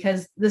meaning,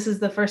 because this is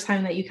the first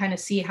time that you kind of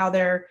see how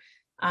they're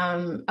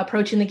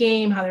approaching the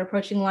game, how they're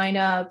approaching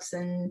lineups,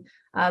 and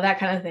that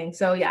kind of thing.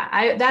 So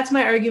yeah, that's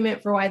my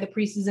argument for why the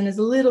preseason is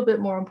a little bit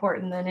more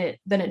important than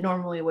it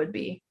normally would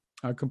be.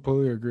 I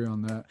completely agree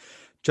on that.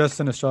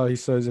 Justin Estrada, he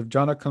says, if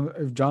Jonah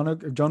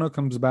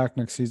comes back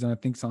next season, I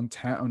think it's on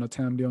a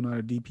TAM deal, not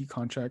a DP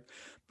contract.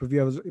 But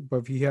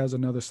if he has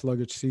another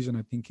sluggish season,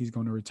 I think he's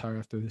going to retire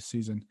after this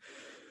season.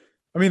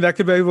 I mean, that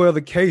could very well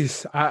be the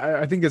case.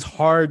 I think it's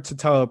hard to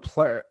tell a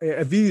player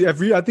if he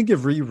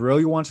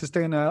really wants to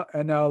stay in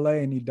LA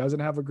and he doesn't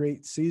have a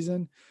great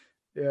season,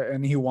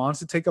 and he wants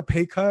to take a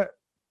pay cut,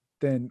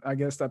 then I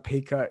guess that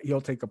pay cut,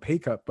 he'll take a pay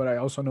cut. But I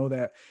also know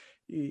that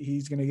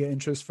he's going to get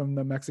interest from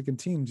the Mexican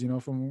teams,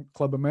 from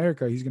Club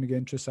America. He's going to get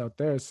interest out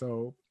there.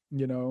 So,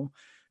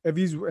 if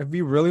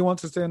he really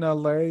wants to stay in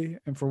LA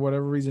and for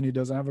whatever reason he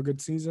doesn't have a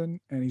good season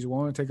and he's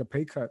willing to take a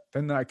pay cut,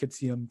 then I could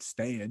see him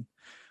staying.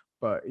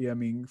 But yeah, I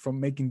mean, from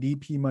making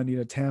DP money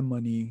to TAM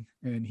money,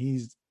 and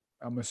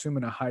I'm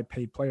assuming a high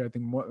paid player. I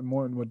think more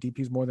than what DP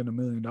is more than $1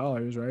 million,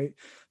 right?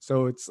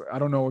 So I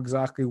don't know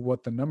exactly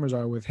what the numbers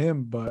are with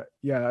him, but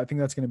yeah, I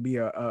think that's going to be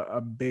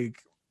a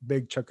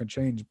big chunk of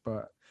change.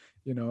 But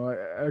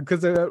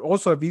because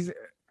also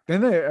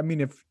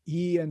if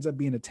he ends up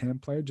being a TAM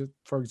player, just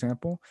for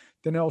example,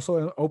 then it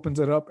also opens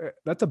it up.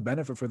 That's a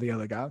benefit for the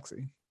LA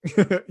Galaxy,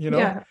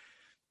 Yeah,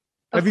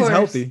 if he's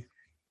healthy.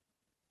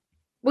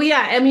 Well,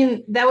 yeah, I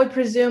mean, that would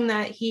presume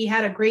that he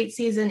had a great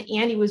season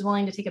and he was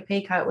willing to take a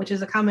pay cut, which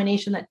is a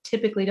combination that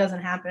typically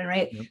doesn't happen,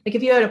 right? Yep. Like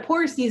if you had a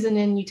poor season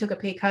and you took a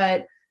pay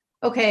cut,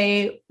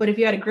 okay, but if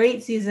you had a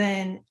great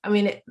season, I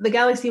mean, the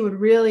Galaxy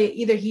would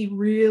either he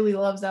really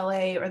loves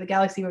LA or the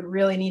Galaxy would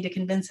really need to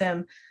convince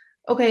him,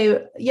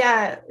 okay,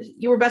 yeah,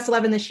 you were best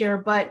 11 this year,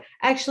 but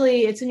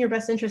actually it's in your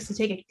best interest to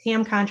take a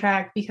TAM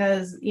contract,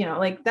 because,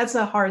 like that's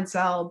a hard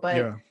sell. But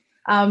yeah.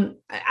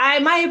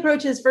 My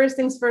approach is first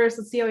things first.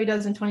 Let's see how he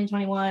does in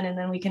 2021, and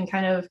then we can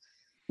kind of,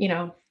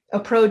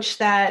 approach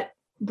that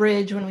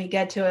bridge when we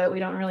get to it. We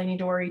don't really need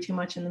to worry too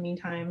much in the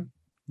meantime.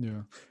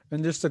 Yeah,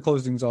 and just to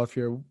close things off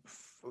here,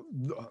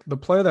 the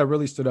player that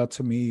really stood out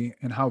to me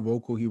and how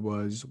vocal he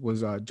was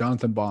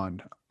Jonathan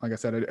Bond. Like I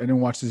said, I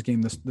didn't watch this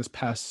game this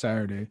past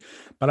Saturday,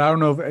 but I don't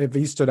know if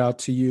he stood out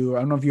to you. I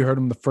don't know if you heard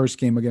him the first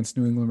game against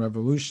New England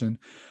Revolution.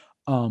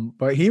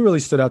 But he really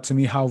stood out to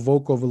me, how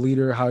vocal of a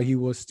leader, how he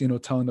was,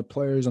 telling the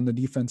players on the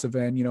defensive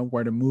end,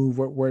 where to move,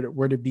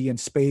 where to be in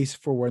space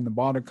for when the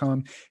ball to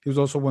come. He was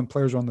also, when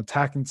players were on the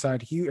attacking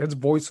side, his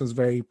voice was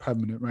very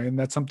prominent, right? And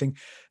that's something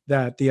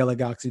that the LA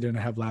Galaxy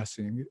didn't have last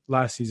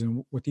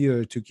season with either of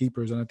the 2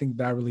 keepers. And I think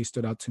that really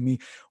stood out to me.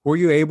 Were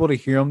you able to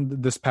hear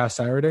him this past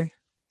Saturday?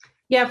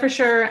 Yeah, for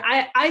sure.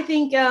 I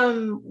think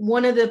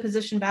one of the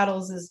position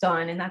battles is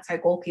done, and that's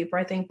at goalkeeper.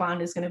 I think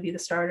Bond is going to be the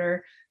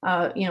starter,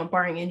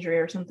 barring injury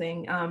or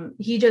something.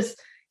 He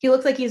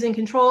looks like he's in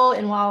control.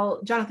 And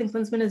while Jonathan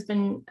Klinsmann has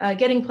been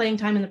getting playing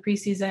time in the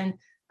preseason,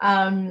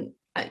 I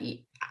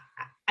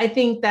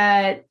think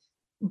that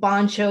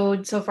Bond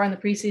showed so far in the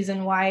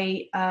preseason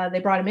why they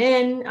brought him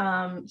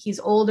in. He's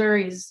older.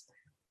 He's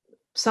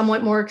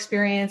somewhat more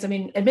experienced. I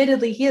mean,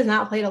 admittedly, he has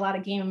not played a lot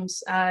of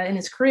games in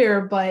his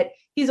career, but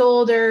he's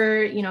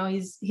older,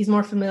 he's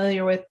more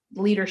familiar with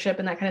leadership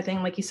and that kind of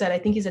thing. Like you said, I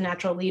think he's a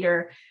natural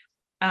leader.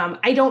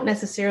 I don't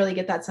necessarily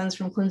get that sense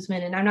from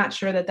Klinsmann, and I'm not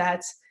sure that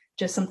that's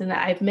just something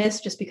that I've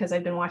missed just because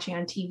I've been watching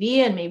on TV,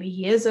 and maybe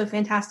he is a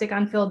fantastic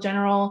on-field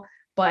general,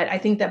 but I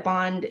think that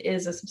Bond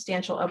is a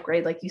substantial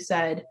upgrade, like you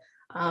said,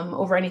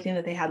 over anything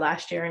that they had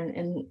last year,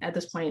 and at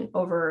this point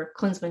over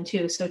Klinsmann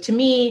too. So to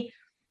me,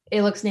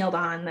 it looks nailed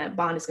on that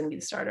Bond is going to be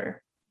the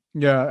starter.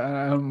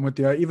 Yeah, I'm with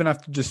you. Even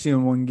after just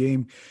seeing 1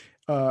 game,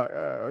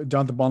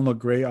 Jonathan Bond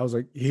looked great. I was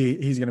like,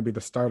 he's going to be the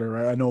starter,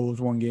 right? I know it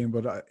was 1 game,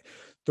 but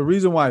the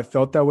reason why I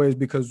felt that way is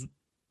because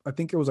I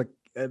think it was like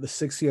at the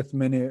 60th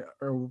minute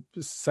or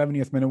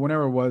 70th minute,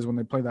 whenever it was when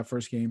they played that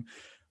first game,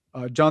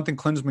 Jonathan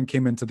Klinsmann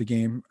came into the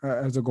game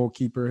as a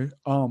goalkeeper.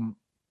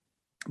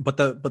 But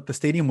the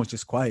stadium was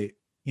just quiet.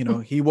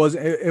 He was.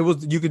 It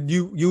was.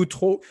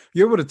 You're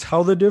able to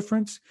tell the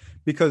difference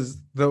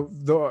because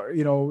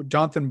the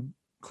Jonathan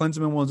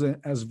Klinsmann wasn't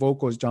as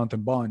vocal as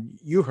Jonathan Bond.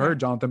 You heard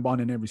Jonathan Bond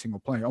in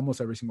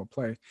almost every single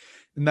play.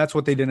 And that's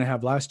what they didn't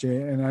have last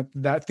year. And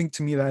that thing,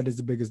 to me, that is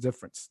the biggest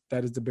difference.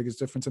 That is the biggest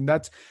difference. And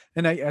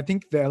I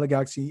think the LA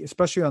Galaxy,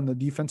 especially on the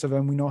defensive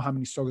end, we know how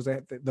many struggles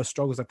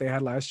that they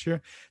had last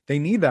year. They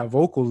need that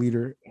vocal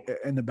leader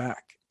in the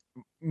back.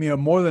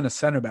 more than a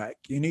center back.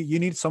 You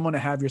need someone to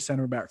have your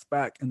center backs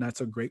back, and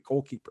that's a great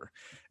goalkeeper,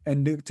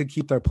 and to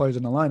keep their players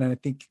in the line. And I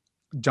think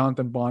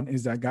Jonathan Bond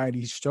is that guy.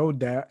 He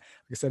showed that.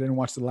 Like I said, I didn't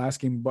watch the last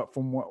game, but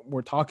from what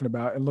we're talking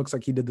about, it looks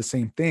like he did the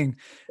same thing.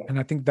 And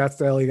I think that's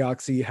the LA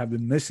Galaxy have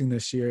been missing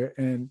this year.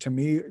 And to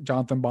me,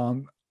 Jonathan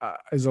Bond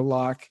is a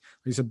lock.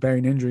 He's a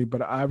bearing injury,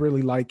 but I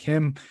really like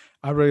him.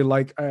 I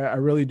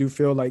really do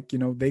feel like,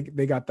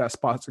 they got that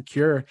spot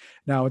secure.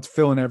 Now it's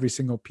filling every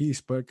single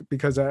piece, but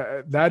because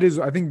that is,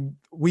 I think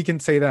we can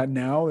say that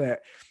now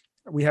that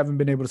we haven't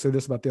been able to say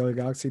this about the LA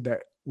Galaxy,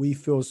 that we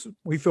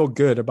feel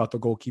good about the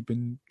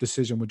goalkeeping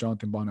decision with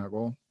Jonathan Bond at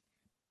goal.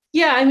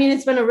 Yeah, I mean,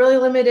 it's been a really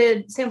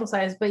limited sample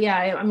size, but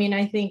yeah, I mean,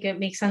 I think it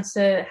makes sense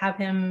to have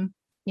him,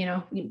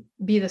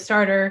 be the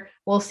starter.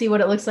 We'll see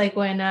what it looks like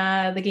when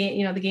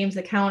the games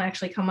that count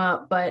actually come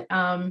up. But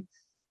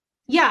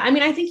yeah, I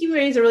mean, I think you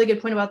raised a really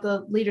good point about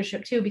the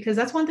leadership too, because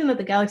that's one thing that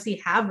the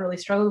Galaxy have really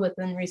struggled with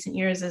in recent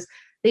years is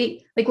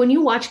they, like, when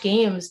you watch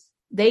games,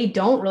 they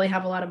don't really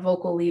have a lot of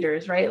vocal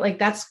leaders, right? Like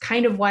that's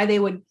kind of why they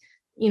would,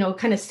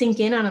 kind of sink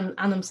in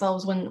on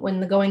themselves when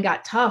the going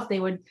got tough. They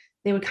would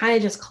kind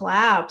of just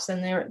collapse,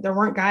 and there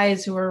weren't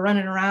guys who were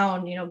running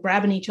around,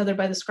 grabbing each other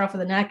by the scruff of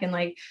the neck and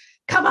like,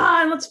 come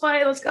on, let's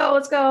fight, let's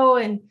go.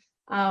 And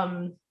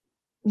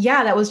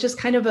yeah, that was just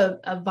kind of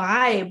a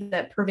vibe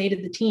that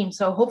pervaded the team.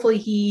 So hopefully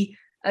he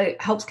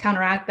helps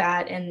counteract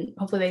that, and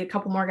hopefully they have a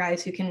couple more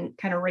guys who can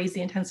kind of raise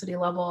the intensity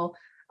level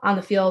on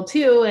the field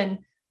too, and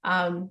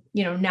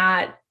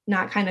not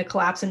kind of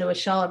collapse into a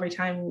shell every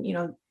time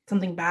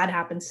something bad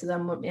happens to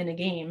them in a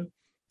game.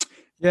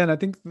 Yeah, and I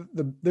think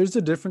there's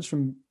a difference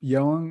from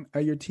yelling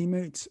at your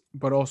teammates,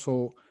 but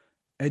also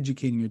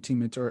educating your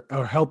teammates or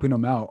helping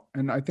them out.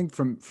 And I think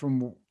from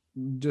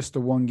just the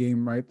one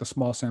game, right, the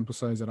small sample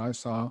size that I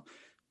saw,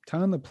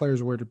 telling the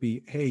players where to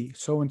be, hey,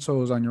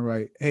 so-and-so is on your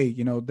right. Hey,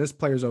 this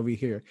player's over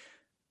here.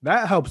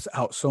 That helps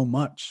out so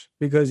much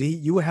because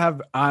you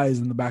have eyes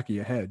in the back of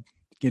your head,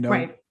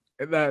 Right.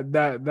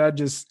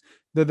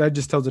 That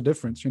just tells a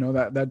difference.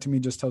 That to me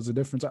just tells a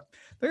difference.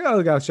 The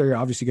other guys are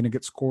obviously going to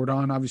get scored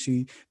on.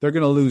 Obviously, they're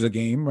going to lose a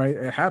game, right?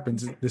 It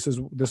happens. This is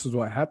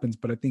what happens.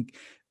 But I think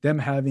them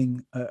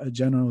having a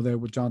general there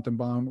with Jonathan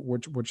Bond,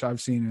 which I've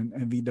seen,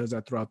 and V does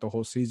that throughout the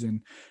whole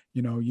season.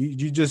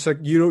 You just like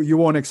you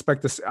won't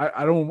expect this.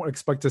 I don't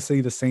expect to see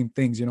the same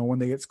things. When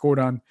they get scored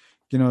on,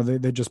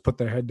 they just put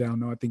their head down.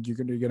 No, I think you're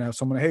gonna have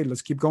someone. Hey,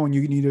 let's keep going.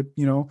 You need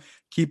to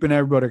keeping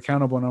everybody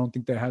accountable. And I don't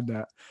think they had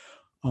that.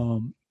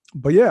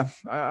 But yeah,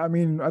 I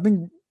mean, I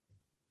think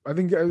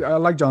I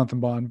like Jonathan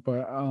Bond,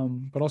 but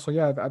also,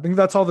 yeah, I think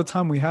that's all the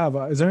time we have.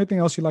 Is there anything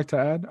else you'd like to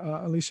add,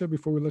 Alicia,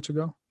 before we let you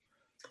go?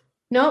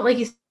 No, like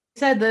you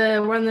said,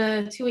 we're on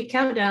the 2-week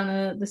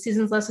countdown. The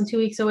season's less than 2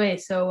 weeks away,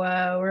 so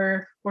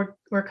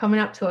we're coming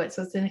up to it.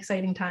 So it's an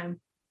exciting time.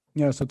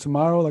 Yeah, so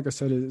tomorrow, like I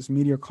said, is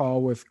media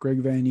call with Greg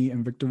Vanny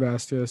and Victor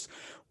Vasquez.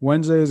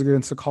 Wednesday is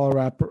against the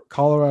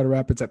Colorado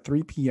Rapids at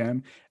 3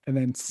 p.m. And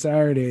then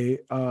Saturday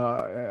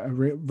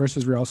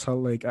versus Real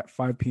Salt Lake at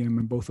 5 p.m.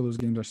 And both of those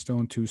games are still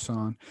in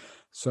Tucson.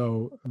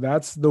 So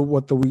that's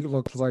what the week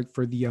looks like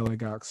for the LA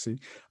Galaxy.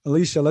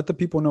 Alicia, let the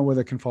people know where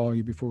they can follow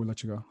you before we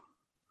let you go.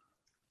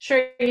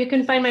 Sure. You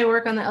can find my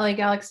work on the LA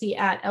Galaxy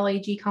at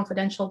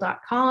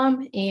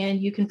lagconfidential.com.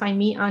 And you can find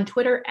me on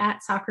Twitter at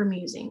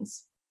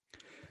soccermusings.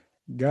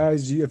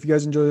 Guys, if you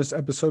guys enjoyed this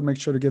episode, make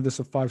sure to give this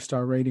a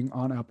 5-star rating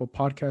on Apple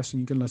Podcasts, and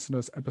you can listen to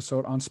this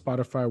episode on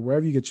Spotify,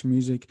 wherever you get your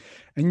music.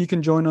 And you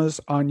can join us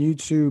on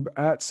YouTube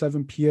at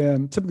 7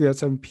 p.m., typically at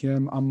 7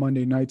 p.m. on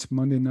Monday nights.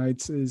 Monday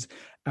nights is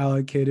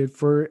allocated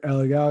for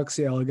LA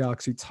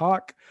Galaxy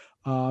Talk.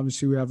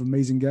 Obviously, we have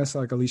amazing guests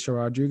like Alicia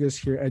Rodriguez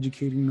here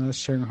educating us,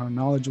 sharing her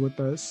knowledge with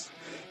us.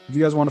 If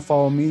you guys want to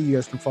follow me, you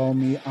guys can follow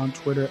me on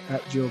Twitter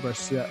at Gio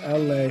Garcia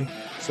LA.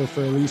 So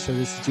for Alicia,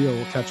 this is Gio.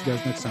 We'll catch you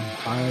guys next time.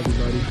 Bye,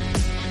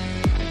 everybody.